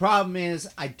 Problem is,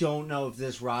 I don't know if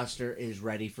this roster is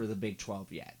ready for the Big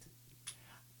 12 yet.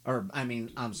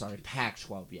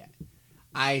 Pac-12 yet.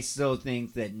 I still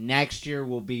think that next year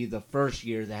will be the first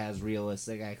year that has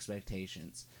realistic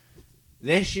expectations.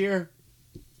 This year,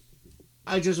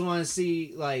 I just want to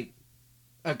see,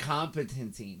 a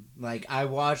competent team. I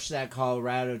watched that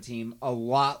Colorado team a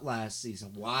lot last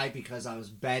season. Why? Because I was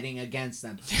betting against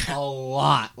them a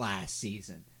lot last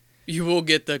season. You will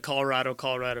get the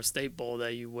Colorado State Bowl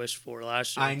that you wished for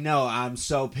last year. I know. I'm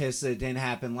so pissed that it didn't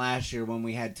happen last year when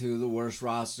we had 2 of the worst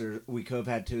rosters. We could have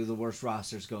had 2 of the worst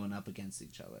rosters going up against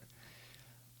each other.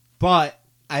 But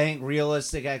I think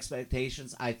realistic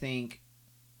expectations, I think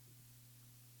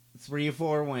 3 or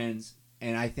 4 wins,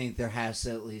 and I think there has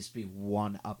to at least be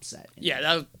 1 upset.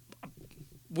 Yeah,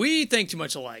 we think too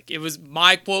much alike.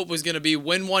 My quote was going to be,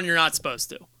 win 1 you're not supposed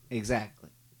to.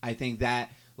 Exactly. I think that,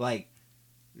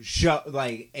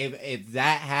 if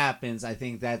that happens, I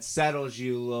think that settles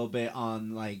you a little bit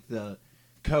on the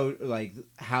coach,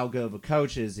 how good of a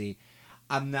coach is he.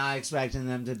 I'm not expecting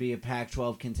them to be a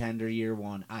Pac-12 contender year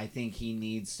 1. I think he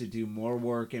needs to do more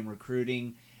work in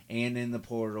recruiting and in the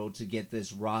portal to get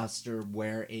this roster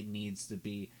where it needs to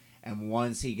be. And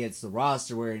once he gets the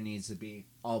roster where it needs to be,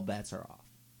 all bets are off.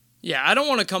 Yeah, I don't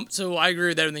want to come. So I agree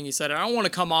with everything you said. I don't want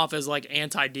to come off as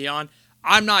anti-Deion.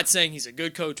 I'm not saying he's a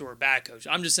good coach or a bad coach.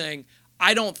 I'm just saying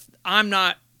I'm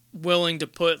not willing to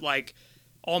put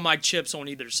all my chips on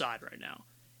either side right now.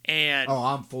 And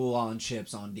I'm full on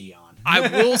chips on Deion. I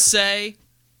will say,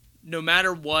 no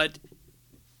matter what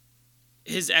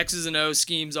his X's and O's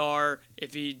schemes are,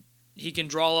 if he can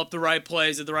draw up the right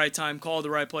plays at the right time, call the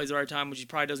right plays at the right time, which he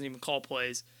probably doesn't even call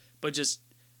plays, but just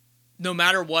no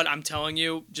matter what, I'm telling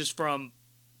you, just from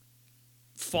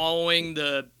following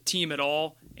the team at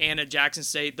all and at Jackson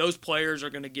State, those players are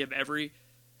going to give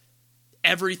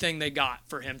everything they got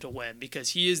for him to win because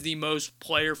he is the most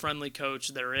player-friendly coach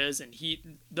there is, and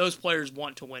those players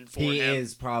want to win for him. He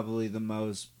is probably the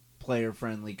most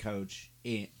player-friendly coach.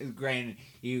 Granted,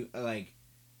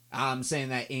 I'm saying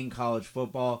that in college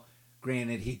football.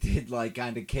 Granted, he did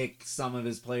kind of kick some of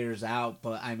his players out,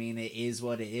 but I mean, it is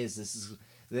what it is. This is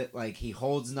he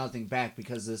holds nothing back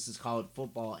because this is college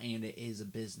football and it is a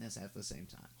business at the same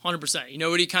time. 100%. You know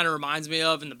what he kind of reminds me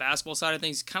of in the basketball side of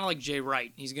things? Kind of like Jay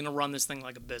Wright. He's going to run this thing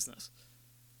like a business.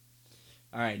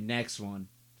 All right, next one.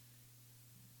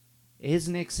 Is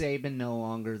Nick Saban no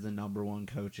longer the number one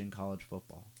coach in college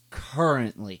football?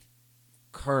 Currently.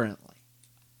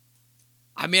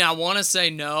 I mean, I want to say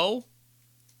no.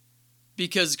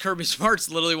 Because Kirby Smart's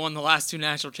literally won the last 2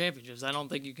 national championships. I don't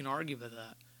think you can argue with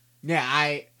that.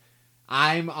 Yeah,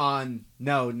 I'm on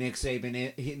no Nick Saban.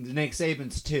 Nick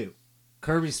Saban's 2.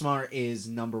 Kirby Smart is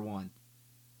number 1.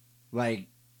 Nick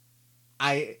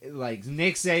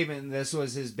Saban. This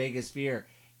was his biggest fear: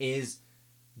 is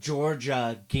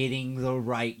Georgia getting the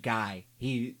right guy.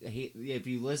 He if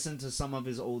you listen to some of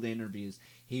his old interviews,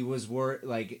 he was worried,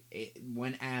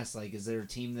 when asked, is there a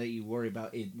team that you worry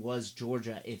about? It was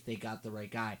Georgia if they got the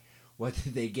right guy. What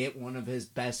did they get? One of his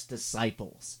best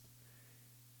disciples.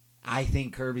 I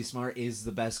think Kirby Smart is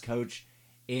the best coach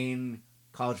in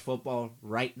college football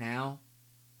right now.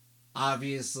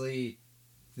 Obviously,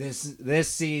 this next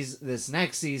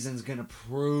season is going to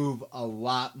prove a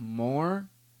lot more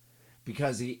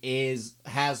because he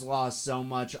has lost so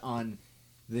much on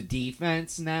the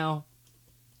defense now.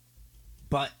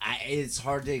 But it's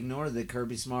hard to ignore that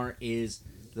Kirby Smart is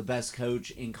the best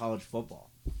coach in college football.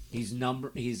 He's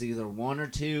either 1 or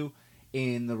 2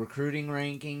 in the recruiting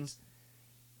rankings.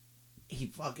 He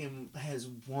fucking has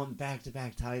won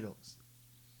back-to-back titles.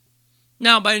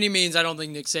 Now, by any means, I don't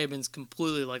think Nick Saban's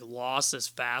completely lost his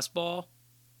fastball.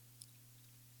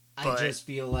 I just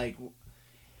feel like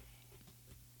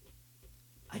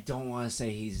I don't want to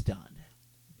say he's done,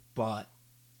 but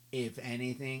if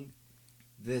anything,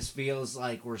 this feels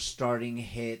like we're starting to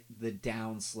hit the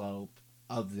downslope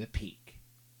of the peak.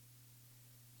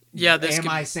 Yeah,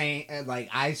 I saying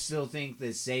I still think that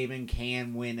Saban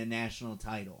can win a national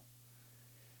title.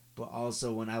 But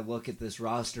also, when I look at this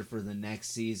roster for the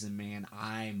next season, man,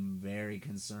 I'm very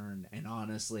concerned. And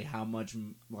honestly, how much,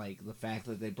 the fact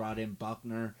that they brought in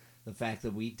Buckner, the fact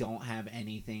that we don't have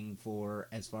anything for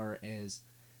as far as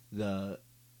the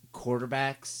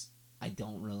quarterbacks, I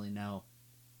don't really know.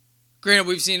 Granted,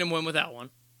 we've seen him win without one.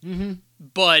 Mm-hmm.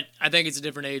 But I think it's a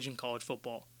different age in college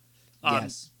football.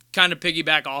 Yes. Kind of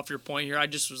piggyback off your point here, I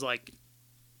just was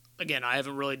again, I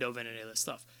haven't really dove into any of this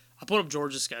stuff. I put up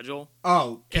Georgia's schedule.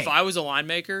 Oh, okay. If I was a line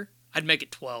maker, I'd make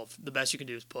it 12. The best you can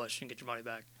do is push and get your money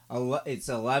back. It's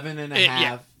 11 and a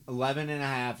half. 11 and a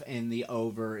half, and the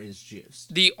over is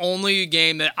juiced. The only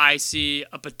game that I see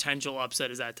a potential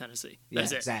upset is at Tennessee.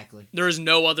 That's it. Exactly. There is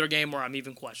no other game where I'm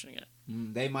even questioning it.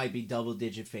 They might be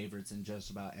double-digit favorites in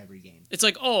just about every game. It's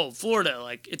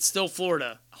Florida. It's still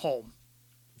Florida. Home.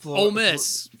 Ole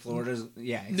Miss. Florida's,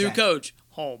 yeah, exactly. New coach.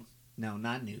 Home. No,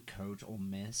 not new coach. Ole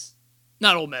Miss.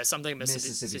 Not Ole Miss. I'm thinking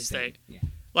Mississippi State. Yeah.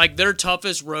 Their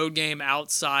toughest road game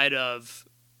outside of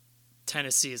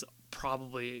Tennessee is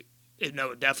probably...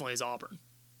 No, it definitely is Auburn.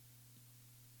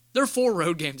 There are 4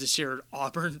 road games this year.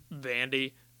 Auburn,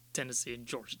 Vandy, Tennessee, and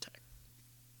Georgia Tech.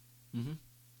 Mm-hmm.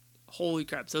 Holy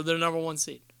crap. So they're number 1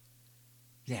 seed.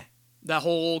 Yeah. That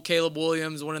whole Caleb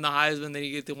Williams winning the Heisman, then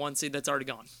you get the 1 seed, that's already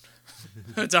gone.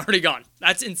 It's already gone.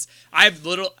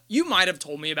 You might have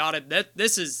told me about it.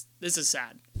 This is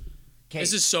sad.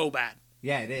 This is so bad.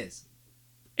 Yeah, it is.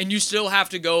 And you still have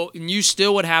to go, and you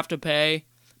still would have to pay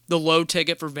the low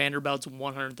ticket for Vanderbilt's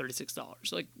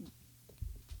 $136.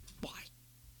 Why?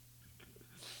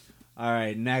 All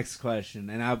right, next question.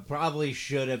 And I probably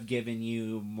should have given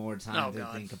you more time to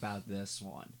think about this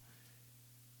one.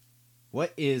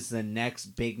 What is the next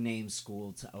big-name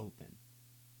school to open?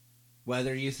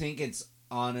 Whether you think it's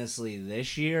honestly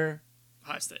this year.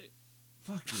 Ohio State.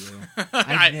 Fuck you.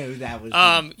 I knew that was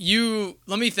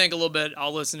Let me think a little bit.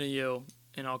 I'll listen to you,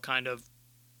 and I'll kind of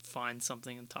find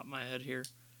something on top of my head here.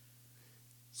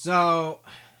 So,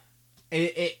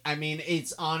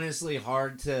 it's honestly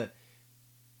hard to...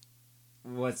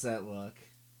 What's that look?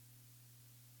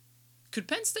 Could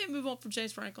Penn State move on from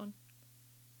James Franklin?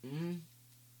 Mm-hmm.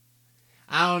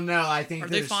 I don't know. I think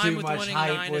there's too much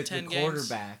hype with the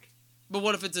quarterback. But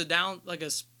what if it's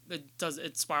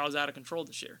it spirals out of control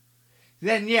this year?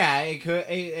 Then yeah, it could.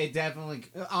 It definitely.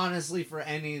 Honestly, for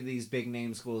any of these big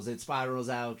name schools, it spirals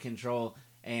out of control,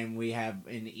 and we have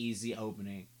an easy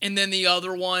opening. And then the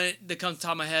other one that comes to the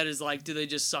top of my head is do they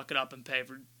just suck it up and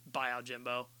buy out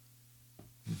Jimbo?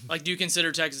 Like, do you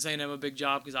consider Texas A&M a big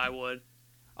job? Because I would.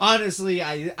 Honestly,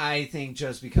 I think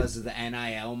just because of the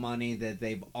NIL money that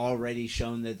they've already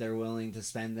shown that they're willing to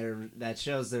spend that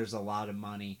shows there's a lot of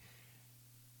money.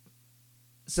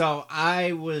 So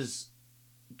I was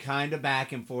kind of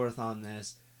back and forth on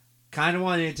this. Kind of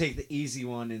wanted to take the easy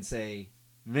one and say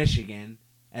Michigan,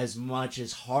 as much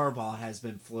as Harbaugh has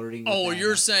been flirting with that.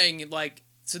 You're saying, like,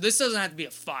 so this doesn't have to be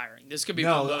a firing. This could be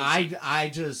one of those.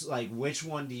 I just, like, which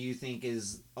one do you think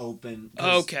is open?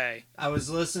 Okay. I was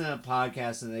listening to a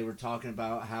podcast and they were talking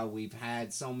about how we've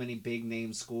had so many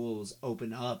big-name schools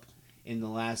open up in the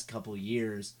last couple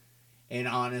years. And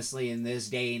honestly, in this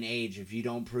day and age, if you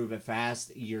don't prove it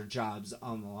fast, your job's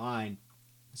on the line.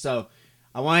 So,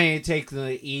 I wanted to take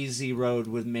the easy road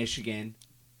with Michigan.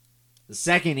 The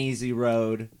second easy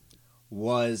road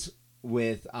was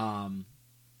with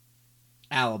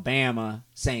Alabama,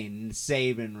 saying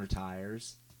Saban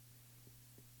retires.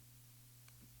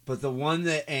 But the one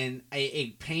that, and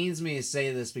it pains me to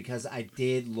say this because I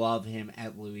did love him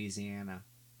at Louisiana.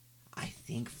 I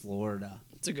think Florida.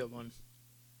 It's a good one.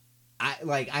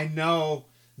 I know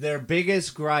their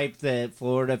biggest gripe that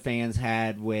Florida fans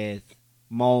had with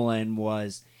Mullen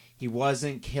was he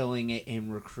wasn't killing it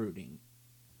in recruiting.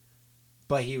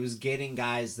 But he was getting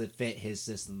guys that fit his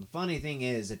system. The funny thing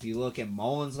is, if you look at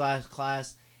Mullen's last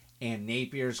class and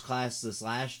Napier's class this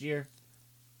last year,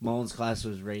 Mullen's class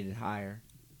was rated higher.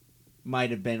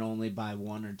 Might have been only by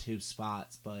 1 or 2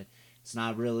 spots, but it's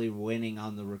not really winning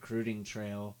on the recruiting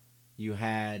trail. You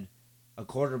had a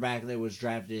quarterback that was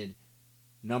drafted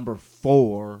number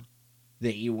 4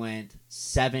 that you went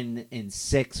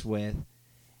 7-6 with,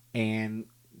 and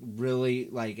really,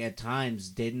 like, at times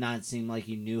did not seem like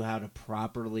you knew how to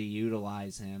properly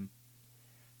utilize him.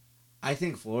 I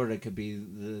think Florida could be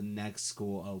the next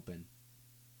school open.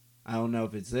 I don't know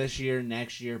if it's this year,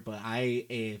 next year, but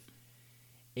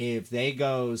if they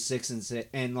go 6-6,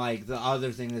 and like the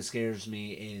other thing that scares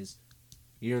me is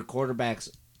your quarterback that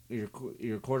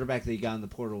you got in the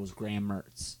portal was Graham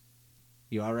Mertz.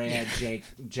 You already had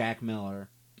Jack Miller.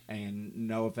 And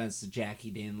no offense to Jack, he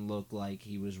didn't look like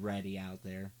he was ready out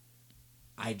there.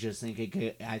 I just think it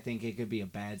could be a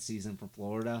bad season for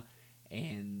Florida,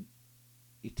 and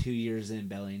 2 years in,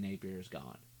 Belly Napier is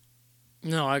gone.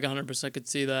 No, I 100% could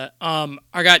see that.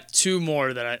 I got 2 more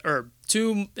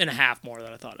 2.5 more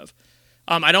that I thought of.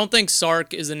 I don't think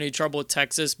Sark is in any trouble with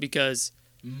Texas because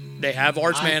they have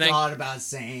Arch Manning. I thought about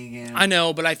saying it. I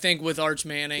know, but I think with Arch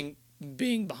Manning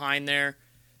being behind there,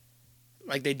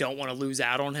 like, they don't want to lose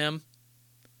out on him.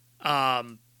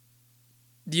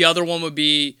 The other one would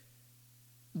be,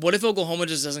 what if Oklahoma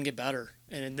just doesn't get better?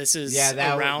 And this is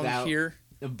around here.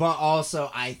 But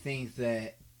also, I think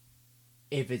that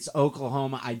if it's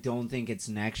Oklahoma, I don't think it's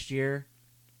next year.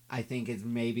 I think it's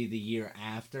maybe the year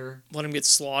after. Let him get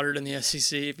slaughtered in the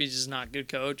SEC if he's just not a good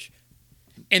coach.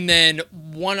 And then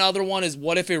one other one is,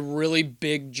 what if a really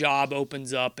big job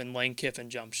opens up and Lane Kiffin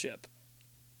jumps ship?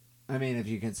 I mean, if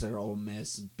you consider Ole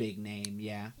Miss big name,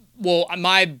 yeah. Well,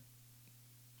 I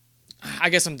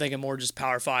guess I'm thinking more just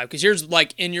Power 5. Because here's,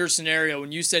 like, in your scenario,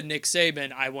 when you said Nick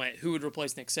Saban, I went, who would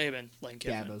replace Nick Saban? Lane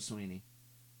Kiffin. Dabo Swinney.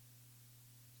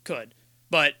 Could.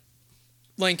 But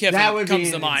Lane Kiffin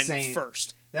comes to mind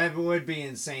first. That would be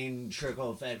insane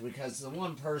trickle effect, because the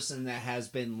one person that has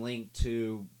been linked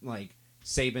to, like,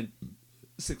 Saban's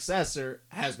successor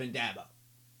has been Dabo.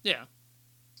 Yeah.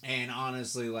 And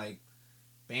honestly, like,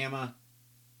 Bama,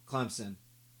 Clemson.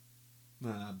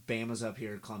 Bama's up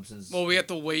here, Clemson's... Well, we have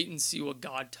to wait and see what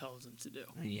God tells him to do.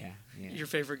 Yeah. Your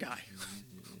favorite guy.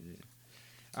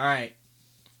 All right.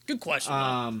 Good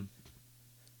question.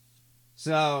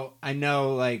 So, I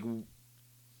know, like,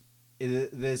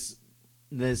 this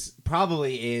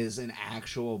probably is an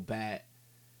actual bet,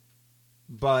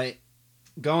 but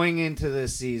going into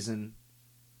this season,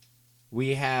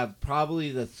 we have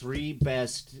probably the 3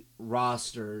 best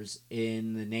rosters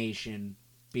in the nation,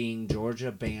 being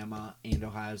Georgia, Bama, and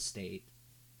Ohio State,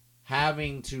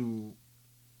 having to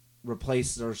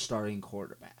replace their starting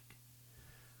quarterback.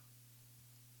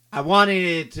 I wanted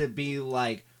it to be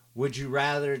like, would you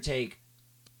rather take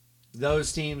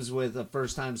those teams with a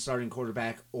first-time starting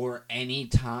quarterback, or any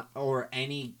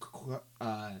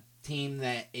team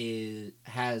that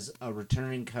has a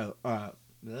returning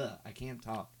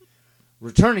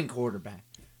returning quarterback?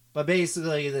 But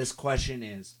basically, this question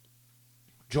is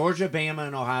Georgia, Bama,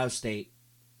 and Ohio State,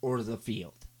 or the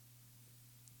field?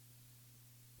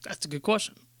 That's a good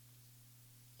question.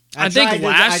 I tried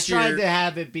to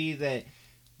have it be that.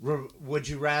 Would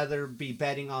you rather be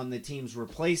betting on the teams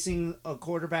replacing a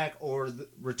quarterback or the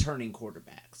returning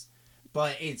quarterbacks?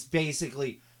 But it's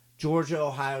basically Georgia,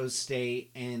 Ohio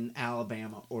State, and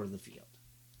Alabama or the field?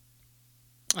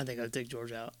 I think I'd take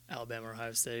Georgia, Alabama, or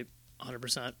Ohio State,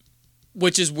 100%.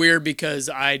 Which is weird because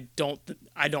I don't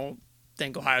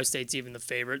think Ohio State's even the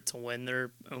favorite to win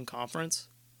their own conference.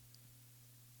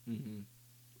 Mm-hmm.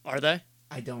 Are they?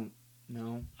 I don't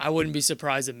know. I wouldn't be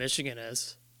surprised if Michigan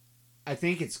is. I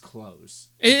think it's close.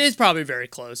 It is probably very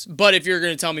close. But if you're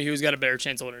going to tell me who's got a better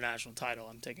chance of winning a national title,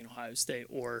 I'm taking Ohio State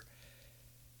or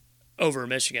over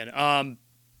Michigan.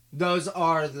 Those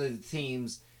are the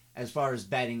teams, as far as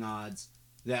betting odds,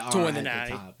 that are to win the at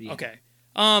natty. the top. Yeah. Okay.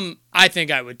 I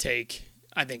think I would take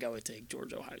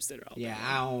Georgia, Ohio State, or Alabama. Yeah,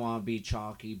 I don't want to be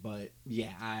chalky, but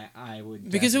yeah, I would.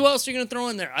 Because who else are you going to throw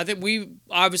in there? I think we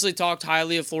obviously talked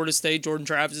highly of Florida State. Jordan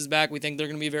Travis is back. We think they're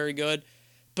going to be very good.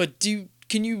 But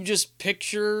can you just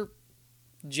picture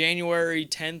January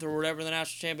 10th or whatever the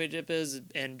national championship is,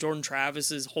 and Jordan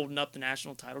Travis is holding up the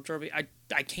national title trophy?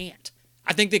 I can't.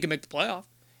 I think they can make the playoff.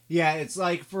 Yeah, it's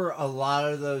like for a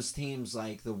lot of those teams,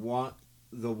 like the one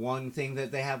thing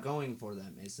that they have going for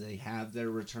them is they have their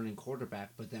returning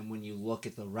quarterback, but then when you look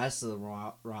at the rest of the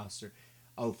roster,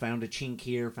 found a chink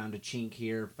here, found a chink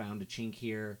here, found a chink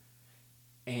here,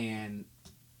 and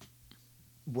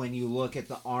when you look at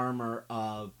the armor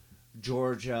of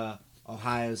Georgia,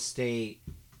 Ohio State,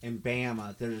 and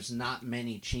Bama, there's not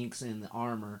many chinks in the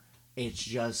armor. It's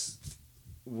just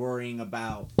worrying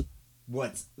about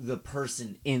what's the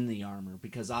person in the armor,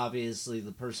 because obviously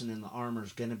the person in the armor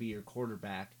is going to be your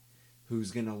quarterback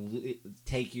who's going to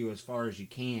take you as far as you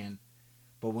can.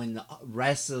 But when the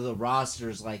rest of the roster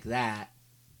is like that,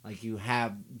 like you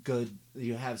have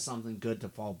something good to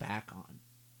fall back on.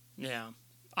 Yeah.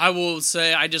 I will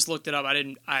say, I just looked it up.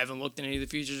 I haven't looked at any of the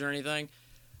futures or anything.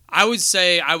 I would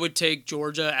say I would take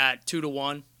Georgia at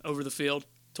 2-1 over the field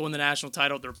to win the national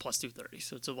title. They're plus 230,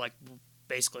 so it's like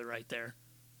basically right there.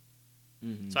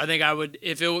 Mm-hmm. So I think I would,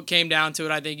 if it came down to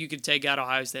it, I think you could take out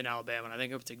Ohio State and Alabama, and I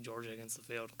think I would take Georgia against the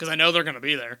field because I know they're going to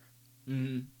be there.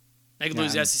 Mm-hmm. They could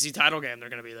lose the SEC title game, they're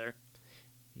going to be there.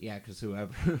 Yeah, because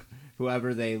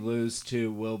whoever they lose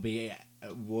to will be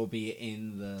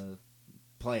in the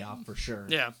playoff for sure.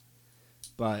 Yeah.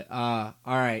 But all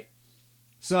right,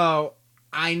 so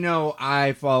I know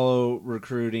I follow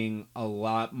recruiting a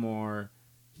lot more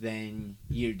than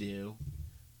you do.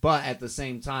 But at the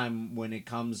same time, when it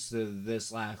comes to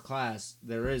this last class,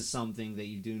 there is something that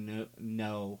you do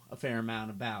know a fair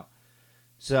amount about.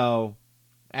 So,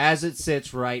 as it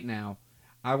sits right now,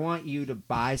 I want you to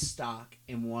buy stock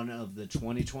in one of the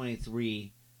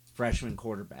 2023 freshman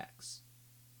quarterbacks.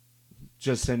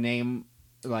 Just to name,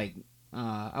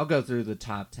 I'll go through the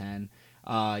top 10.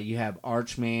 You have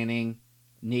Arch Manning,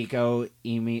 Nico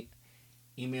Iamaleava.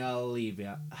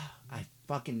 I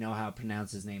fucking know how to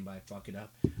pronounce his name, but I fuck it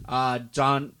up.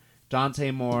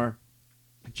 Dante Moore,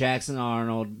 Jackson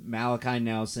Arnold, Malachi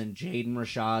Nelson, Jaden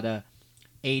Rashada,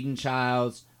 Aiden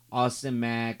Childs, Austin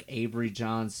Mack, Avery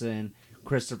Johnson,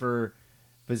 Christopher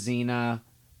Vizina,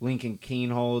 Lincoln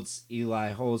Keenholz,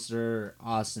 Eli Holster,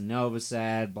 Austin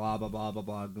Novosad, blah, blah, blah, blah,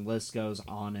 blah. The list goes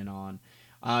on and on.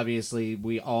 Obviously,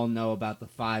 we all know about the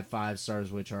 5 stars,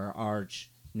 which are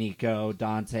Arch, Nico,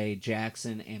 Dante,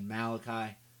 Jackson, and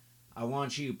Malachi. I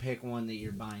want you to pick one that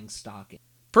you're buying stock in.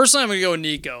 Personally, I'm going to go with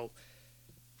Nico.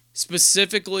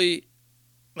 Specifically,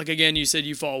 like again, you said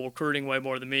you follow recruiting way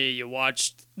more than me. You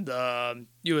watched the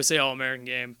USA All-American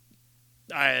game.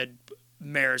 I had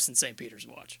Marist and St. Peter's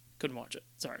watch. Couldn't watch it.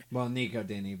 Sorry. Well, Nico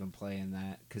didn't even play in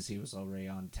that because he was already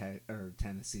on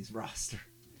Tennessee's roster.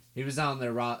 He was on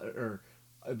their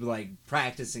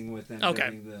practicing with them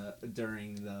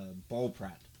during the bowl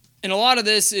prep. And a lot of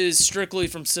this is strictly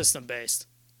from system-based.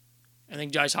 I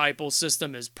think Josh Heupel's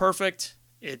system is perfect.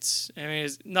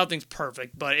 Nothing's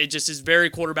perfect, but it just is very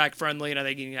quarterback-friendly, and I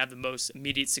think he can have the most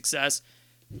immediate success.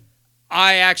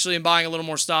 I actually am buying a little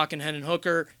more stock in Hendon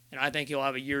Hooker, and I think he'll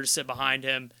have a year to sit behind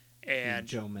him. And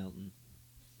Joe Milton.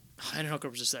 Hendon Hooker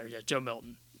was just there. Yeah, Joe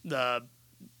Milton. The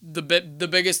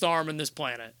biggest arm in this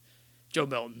planet. Joe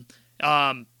Milton.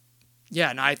 And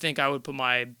I think I would put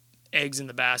my eggs in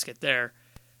the basket there.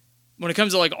 When it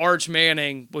comes to Arch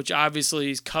Manning, which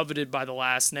obviously is coveted by the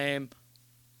last name,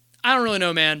 I don't really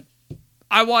know, man.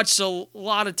 I watched a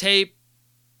lot of tape,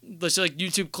 just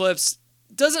YouTube clips.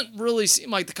 Doesn't really seem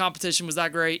like the competition was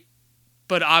that great,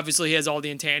 but obviously he has all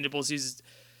the intangibles. He's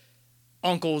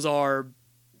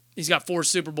got 4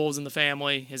 Super Bowls in the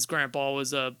family. His grandpa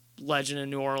was a legend in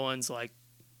New Orleans.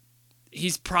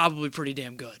 He's probably pretty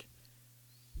damn good.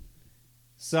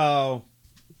 So,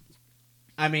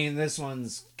 this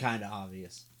one's kind of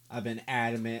obvious. I've been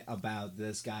adamant about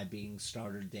this guy being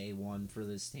starter day one for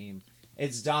this team.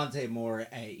 It's Dante Moore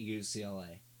at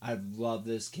UCLA. I love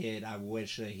this kid. I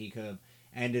wish that he could have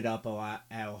ended up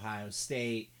at Ohio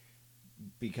State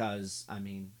because, I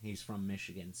mean, he's from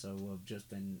Michigan, so it would have just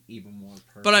been even more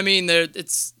perfect. But, I mean,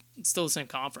 it's still the same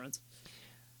conference.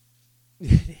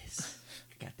 It is.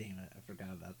 God damn it, I forgot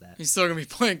about that. He's still going to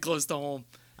be playing close to home.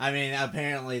 I mean,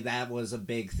 apparently that was a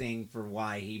big thing for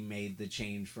why he made the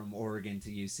change from Oregon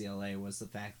to UCLA was the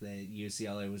fact that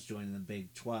UCLA was joining the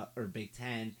Big 12 or Big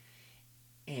 10,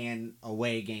 and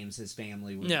away games his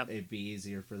family would it'd be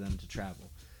easier for them to travel.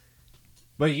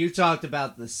 But you talked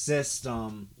about the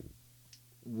system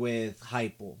with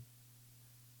Heupel.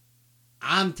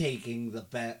 I'm taking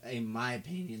in my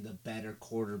opinion, the better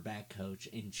quarterback coach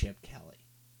in Chip Kelly.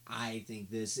 I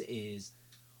think this is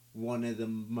one of the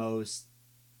most.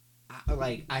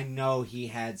 I know he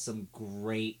had some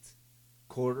great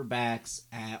quarterbacks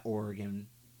at Oregon,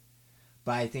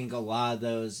 but I think a lot of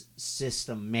those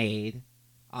system made.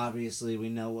 Obviously, we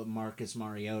know what Marcus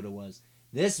Mariota was.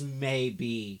 This may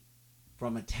be,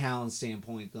 from a talent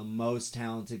standpoint, the most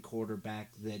talented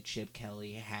quarterback that Chip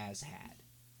Kelly has had.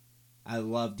 I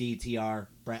love DTR.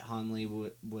 Brett Hundley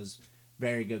was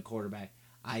very good quarterback.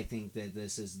 I think that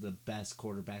this is the best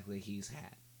quarterback that he's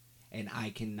had. And I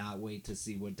cannot wait to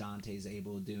see what Dante's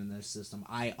able to do in this system.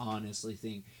 I honestly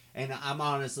think, and I'm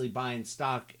honestly buying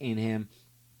stock in him,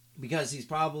 because he's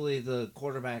probably the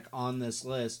quarterback on this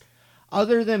list,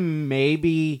 other than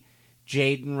maybe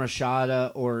Jaden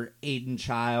Rashada or Aiden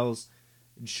Childs.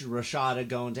 Rashada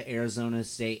going to Arizona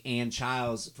State, and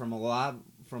Childs, from what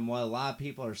a lot of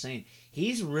people are saying,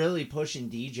 he's really pushing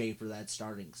DJ for that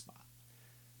starting spot.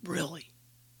 Really?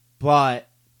 But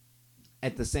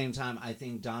at the same time, I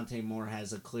think Dante Moore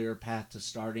has a clear path to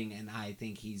starting, and I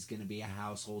think he's going to be a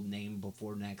household name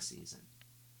before next season.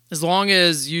 As long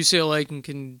as UCLA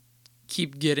can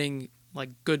keep getting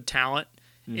good talent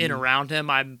in around him,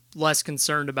 I'm less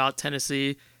concerned about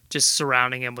Tennessee just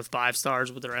surrounding him with 5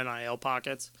 stars with their NIL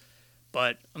pockets.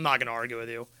 But I'm not going to argue with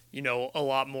you. You know a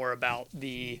lot more about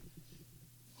the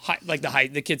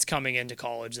kids coming into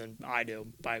college than I do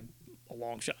by a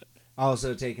long shot.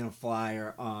 Also taking a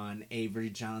flyer on Avery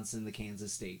Johnson, the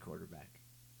Kansas State quarterback.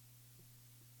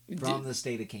 From the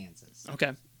state of Kansas.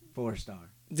 Okay.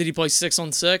 4-star. Did he play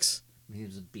 6-on-6? He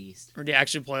was a beast. Or did he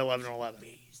actually play 11-on-11?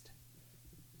 Beast.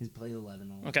 He played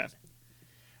 11-on-11. Okay.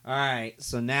 All right,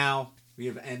 so now we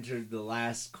have entered the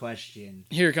last question.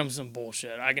 Here comes some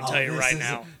bullshit. I can tell you right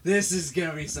now. This is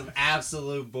going to be some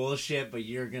absolute bullshit, but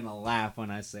you're going to laugh when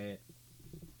I say it.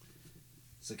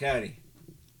 So, Cody,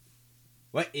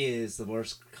 what is the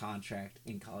worst contract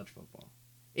in college football?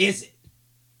 Is it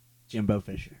Jimbo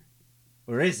Fisher?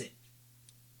 Or is it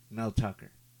Mel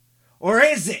Tucker? Or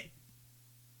is it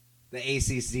the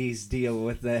ACC's deal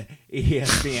with the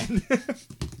ESPN?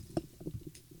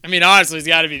 I mean, honestly, it's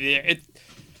got to be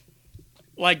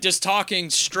just talking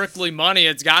strictly money,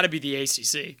 it's got to be the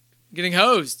ACC. Getting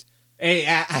hosed. Hey,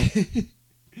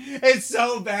 it's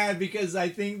so bad because I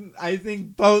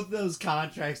think both those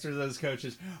contracts for those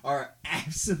coaches are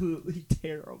absolutely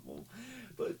terrible.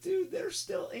 But dude, they're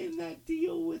still in that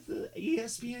deal with the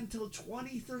ESPN till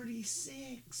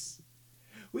 2036.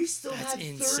 We still have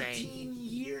 13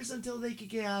 years until they could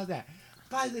get out of that.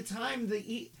 By the time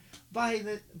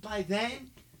by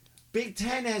then, Big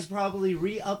Ten has probably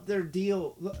re-upped their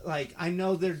deal. I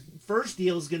know their first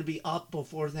deal is going to be up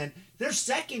before then. Their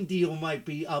second deal might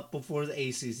be up before the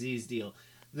ACC's deal.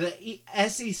 The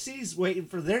SEC's waiting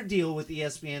for their deal with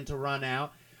ESPN to run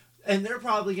out, and they're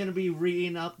probably going to be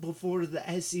re-ing up before the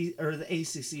SEC or the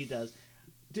ACC does.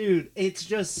 Dude, it's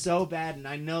just so bad. And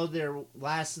I know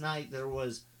last night there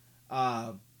was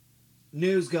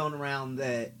news going around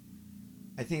that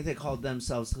I think they called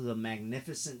themselves the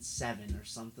Magnificent Seven or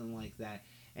something like that.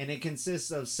 And it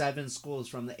consists of 7 schools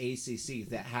from the ACC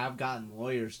that have gotten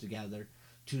lawyers together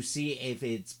to see if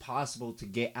it's possible to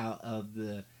get out of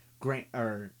the grant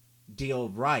or deal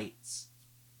of rights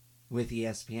with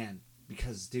ESPN.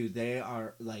 Because, dude, they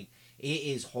are, it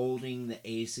is holding the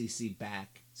ACC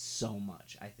back so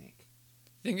much, I think.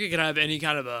 Think it could have any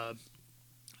kind of a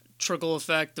trickle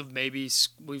effect of maybe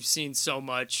we've seen so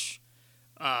much,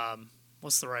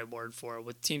 what's the right word for it,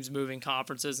 with teams moving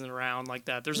conferences and around like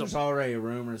that. There's already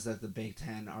rumors that the Big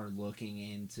Ten are looking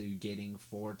into getting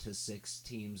 4 to 6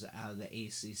 teams out of the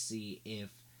ACC if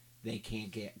they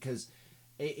can't get, because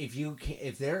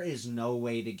if there is no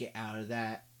way to get out of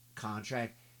that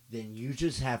contract, then you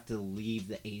just have to leave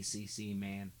the ACC,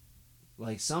 man.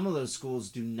 Some of those schools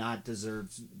do not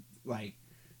deserve,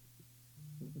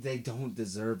 they don't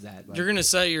deserve that. You're going to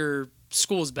set your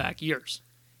schools back years.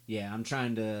 Yeah, I'm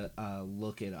trying to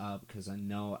look it up because I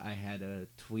know I had a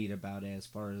tweet about it as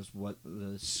far as what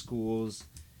the schools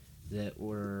that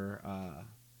were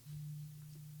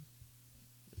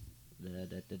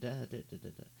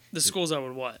The schools that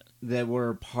would what? That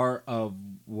were part of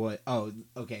what? Oh,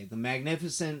 okay. The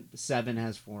Magnificent Seven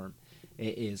has formed.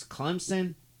 It is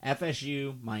Clemson,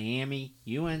 FSU, Miami,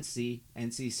 UNC,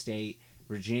 NC State,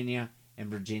 Virginia, and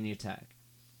Virginia Tech.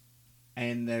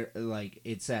 And they're like,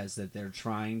 it says that they're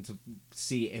trying to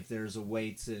see if there's a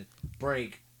way to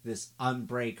break this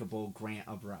unbreakable grant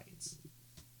of rights.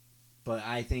 But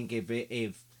I think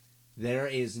if there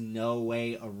is no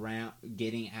way around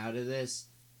getting out of this,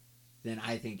 then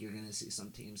I think you're going to see some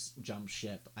teams jump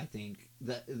ship. I think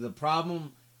the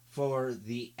problem for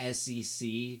the SEC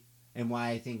and why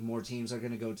I think more teams are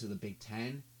going to go to the Big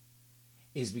Ten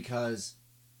is because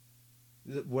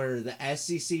where the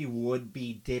SEC would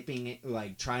be dipping,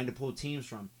 like trying to pull teams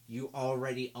from, you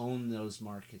already own those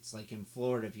markets. Like in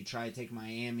Florida, if you try to take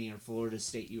Miami or Florida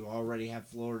State, you already have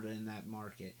Florida in that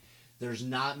market. There's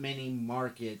not many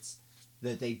markets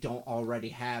that they don't already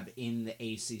have in the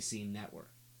ACC network.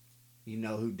 You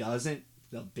know who doesn't?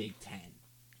 The Big Ten.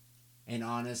 And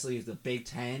honestly, if the Big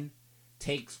Ten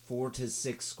takes 4 to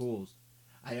 6 schools,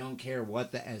 I don't care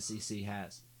what the SEC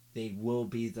has. They will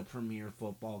be the premier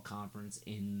football conference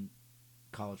in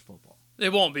college football. They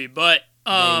won't be, but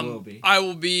they will be. I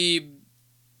will be.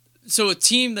 So a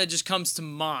team that just comes to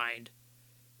mind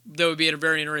that would be at a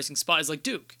very interesting spot is like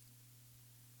Duke,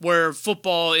 where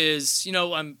football is,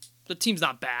 the team's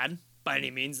not bad by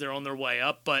any means. They're on their way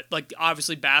up, but like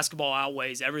obviously basketball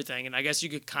outweighs everything, and I guess you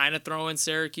could kind of throw in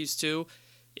Syracuse too.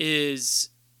 Is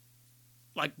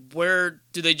like, where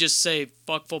do they just say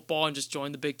fuck football and just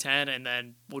join the Big Ten and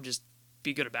then we'll just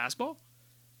be good at basketball?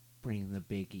 Bring the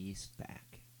Big East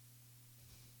back.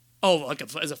 Oh, like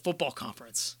as a football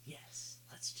conference. Yes,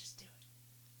 let's just do it.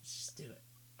 Let's just do it.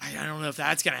 I don't know if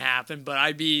that's going to happen, but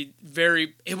I'd be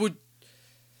very... It would...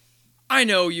 I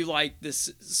know you like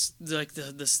this, like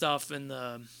the stuff and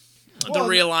the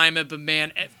realignment, but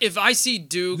man, if I see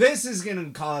Duke... This is going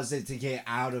to cause it to get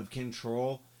out of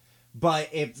control, but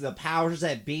if the powers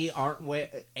that be aren't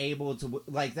able to...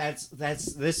 Like,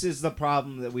 this is the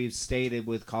problem that we've stated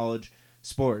with college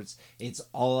sports. It's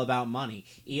all about money.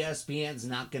 ESPN's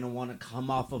not going to want to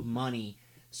come off of money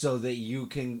so that you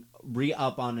can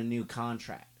re-up on a new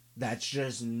contract. That's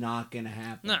just not going to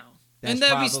happen. No. And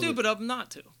that'd be stupid of them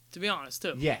not to be honest,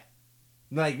 too. Yeah.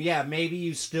 Like, yeah, maybe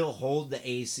you still hold the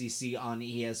ACC on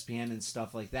ESPN and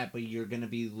stuff like that, but you're going to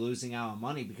be losing out on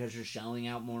money because you're shelling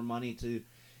out more money to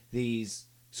these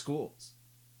schools.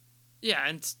 Yeah,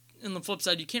 and on the flip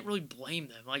side, you can't really blame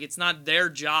them. Like, it's not their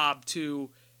job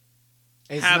to...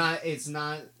 It's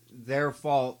not their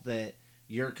fault that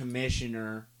your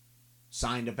commissioner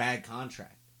signed a bad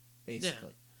contract,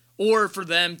 basically. Yeah. Or for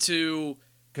them to...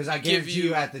 Because I guarantee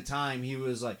you at the time, he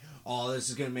was like, oh, this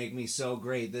is going to make me so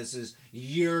great. This is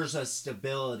years of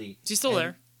stability. Is he still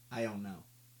there? I don't know.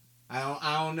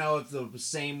 I don't know if the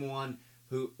same one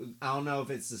I don't know if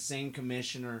it's the same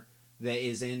commissioner that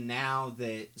is in now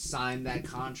that signed that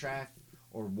contract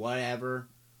or whatever.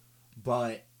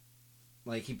 But,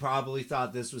 like, he probably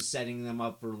thought this was setting them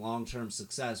up for long-term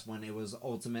success when it was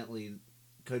ultimately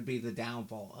could be the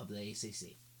downfall of the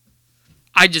ACC.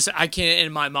 I can't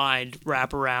in my mind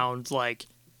wrap around, like,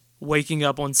 waking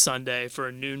up on Sunday for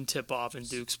a noon tip-off and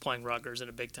Duke's playing Rutgers in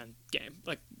a Big Ten game.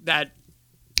 Like, that,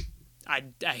 I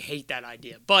hate that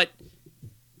idea. But,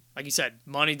 like you said,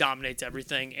 money dominates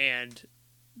everything, and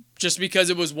just because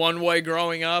it was one way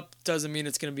growing up doesn't mean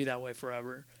it's going to be that way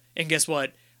forever. And guess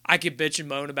what? I could bitch and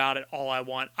moan about it all I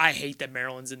want. I hate that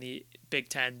Maryland's in the Big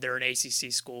Ten. They're an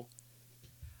ACC school.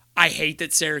 I hate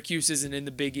that Syracuse isn't in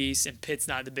the Big East and Pitt's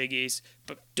not in the Big East,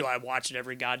 but do I watch it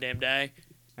every goddamn day?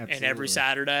 Absolutely. And every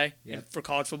Saturday for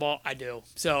college football? I do.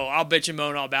 So I'll bitch and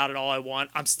moan about it all I want.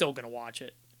 I'm still going to watch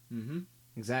it. Mm-hmm.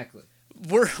 Exactly.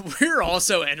 We're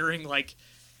also entering,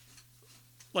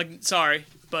 sorry,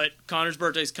 but Connor's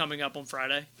birthday's coming up on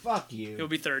Friday. Fuck you. He'll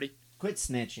be 30. Quit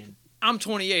snitching. I'm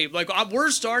 28.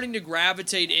 We're starting to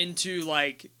gravitate into, we're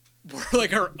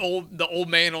the old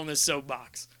man on this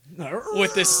soapbox.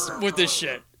 with this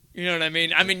shit. You know what I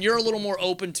mean? I mean, you're a little more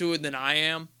open to it than I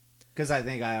am. Because I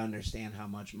think I understand how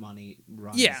much money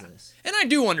runs this. And I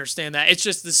do understand that. It's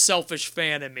just the selfish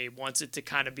fan in me wants it to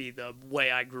kind of be the way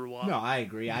I grew up. No, I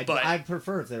agree. I'd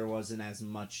prefer if there wasn't as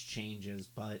much changes,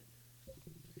 but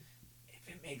if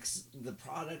it makes the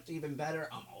product even better,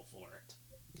 I'm all for it.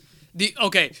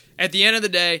 At the end of the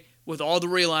day, with all the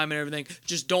realignment and everything,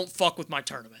 just don't fuck with my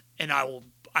tournament, and I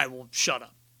will shut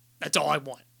up. That's all I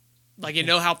want.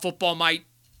 How football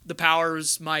the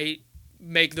powers might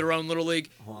make their own little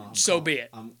league. So be it.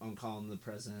 I'm calling the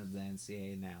president of the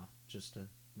NCAA now, just to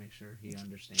Make sure he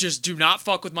understands. Just do not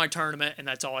fuck with my tournament, and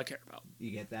that's all I care about.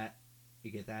 You get that?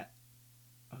 You get that?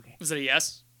 Okay. Was it a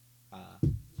yes?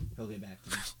 He'll get back to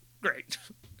me. Great.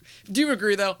 Do you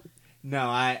agree, though? No,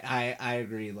 I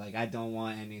agree. Like, I don't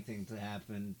want anything to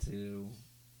happen to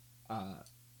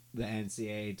the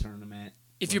NCAA tournament.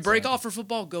 If you break off for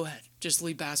football, go ahead. Just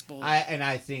leave basketball.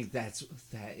 I think that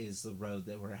is the road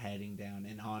that we're heading down.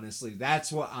 And honestly,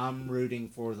 that's what I'm rooting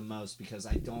for the most, because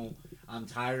I'm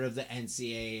tired of the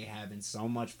NCAA having so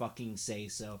much fucking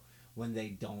say-so when they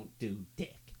don't do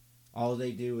dick. All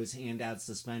they do is hand out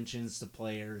suspensions to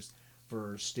players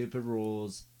for stupid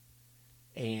rules.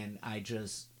 And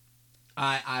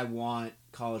I want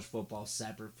college football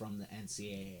separate from the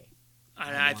NCAA.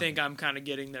 I think I'm kind of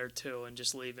getting there too, and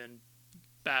just leaving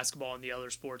basketball and the other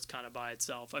sports kind of by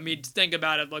itself. I mean, think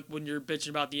about it, like when you're bitching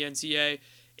about the NCAA,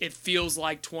 it feels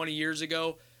like 20 years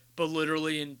ago, but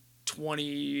literally in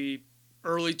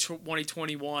early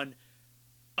 2021,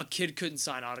 a kid couldn't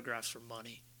sign autographs for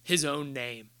money. His own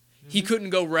name. Mm-hmm. He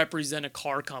couldn't go represent a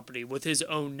car company with his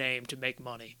own name to make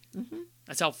money. Mm-hmm.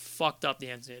 That's how fucked up the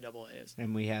NCAA is.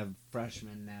 And we have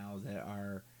freshmen now that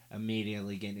are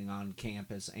immediately getting on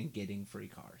campus and getting free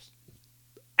cars.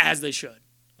 As they should.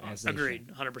 Agreed,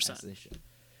 100%. As they should.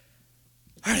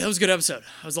 All right, that was a good episode.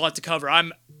 That was a lot to cover.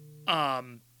 I'm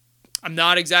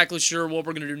not exactly sure what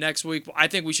we're going to do next week. I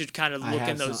think we should kind of look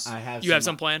in those. You have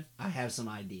some plan? I have some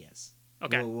ideas.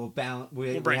 Okay. We'll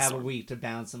have a week to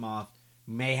bounce them off.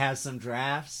 May have some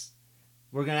drafts.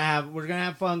 We're gonna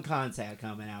have fun content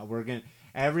coming out.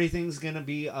 Everything's gonna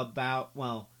be about,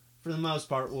 well, for the most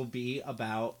part, will be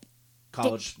about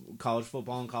college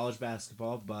football and college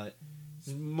basketball, but it's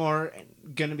more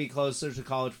gonna be closer to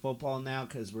college football now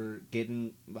because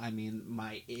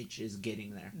my itch is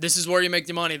getting there. This is where you make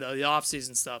the money, though, the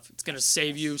off-season stuff. It's gonna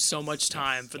save you so much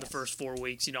time for the first 4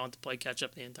 weeks. You don't have to play catch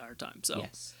up the entire time. So,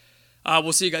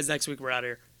 we'll see you guys next week. We're out of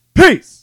here. Peace.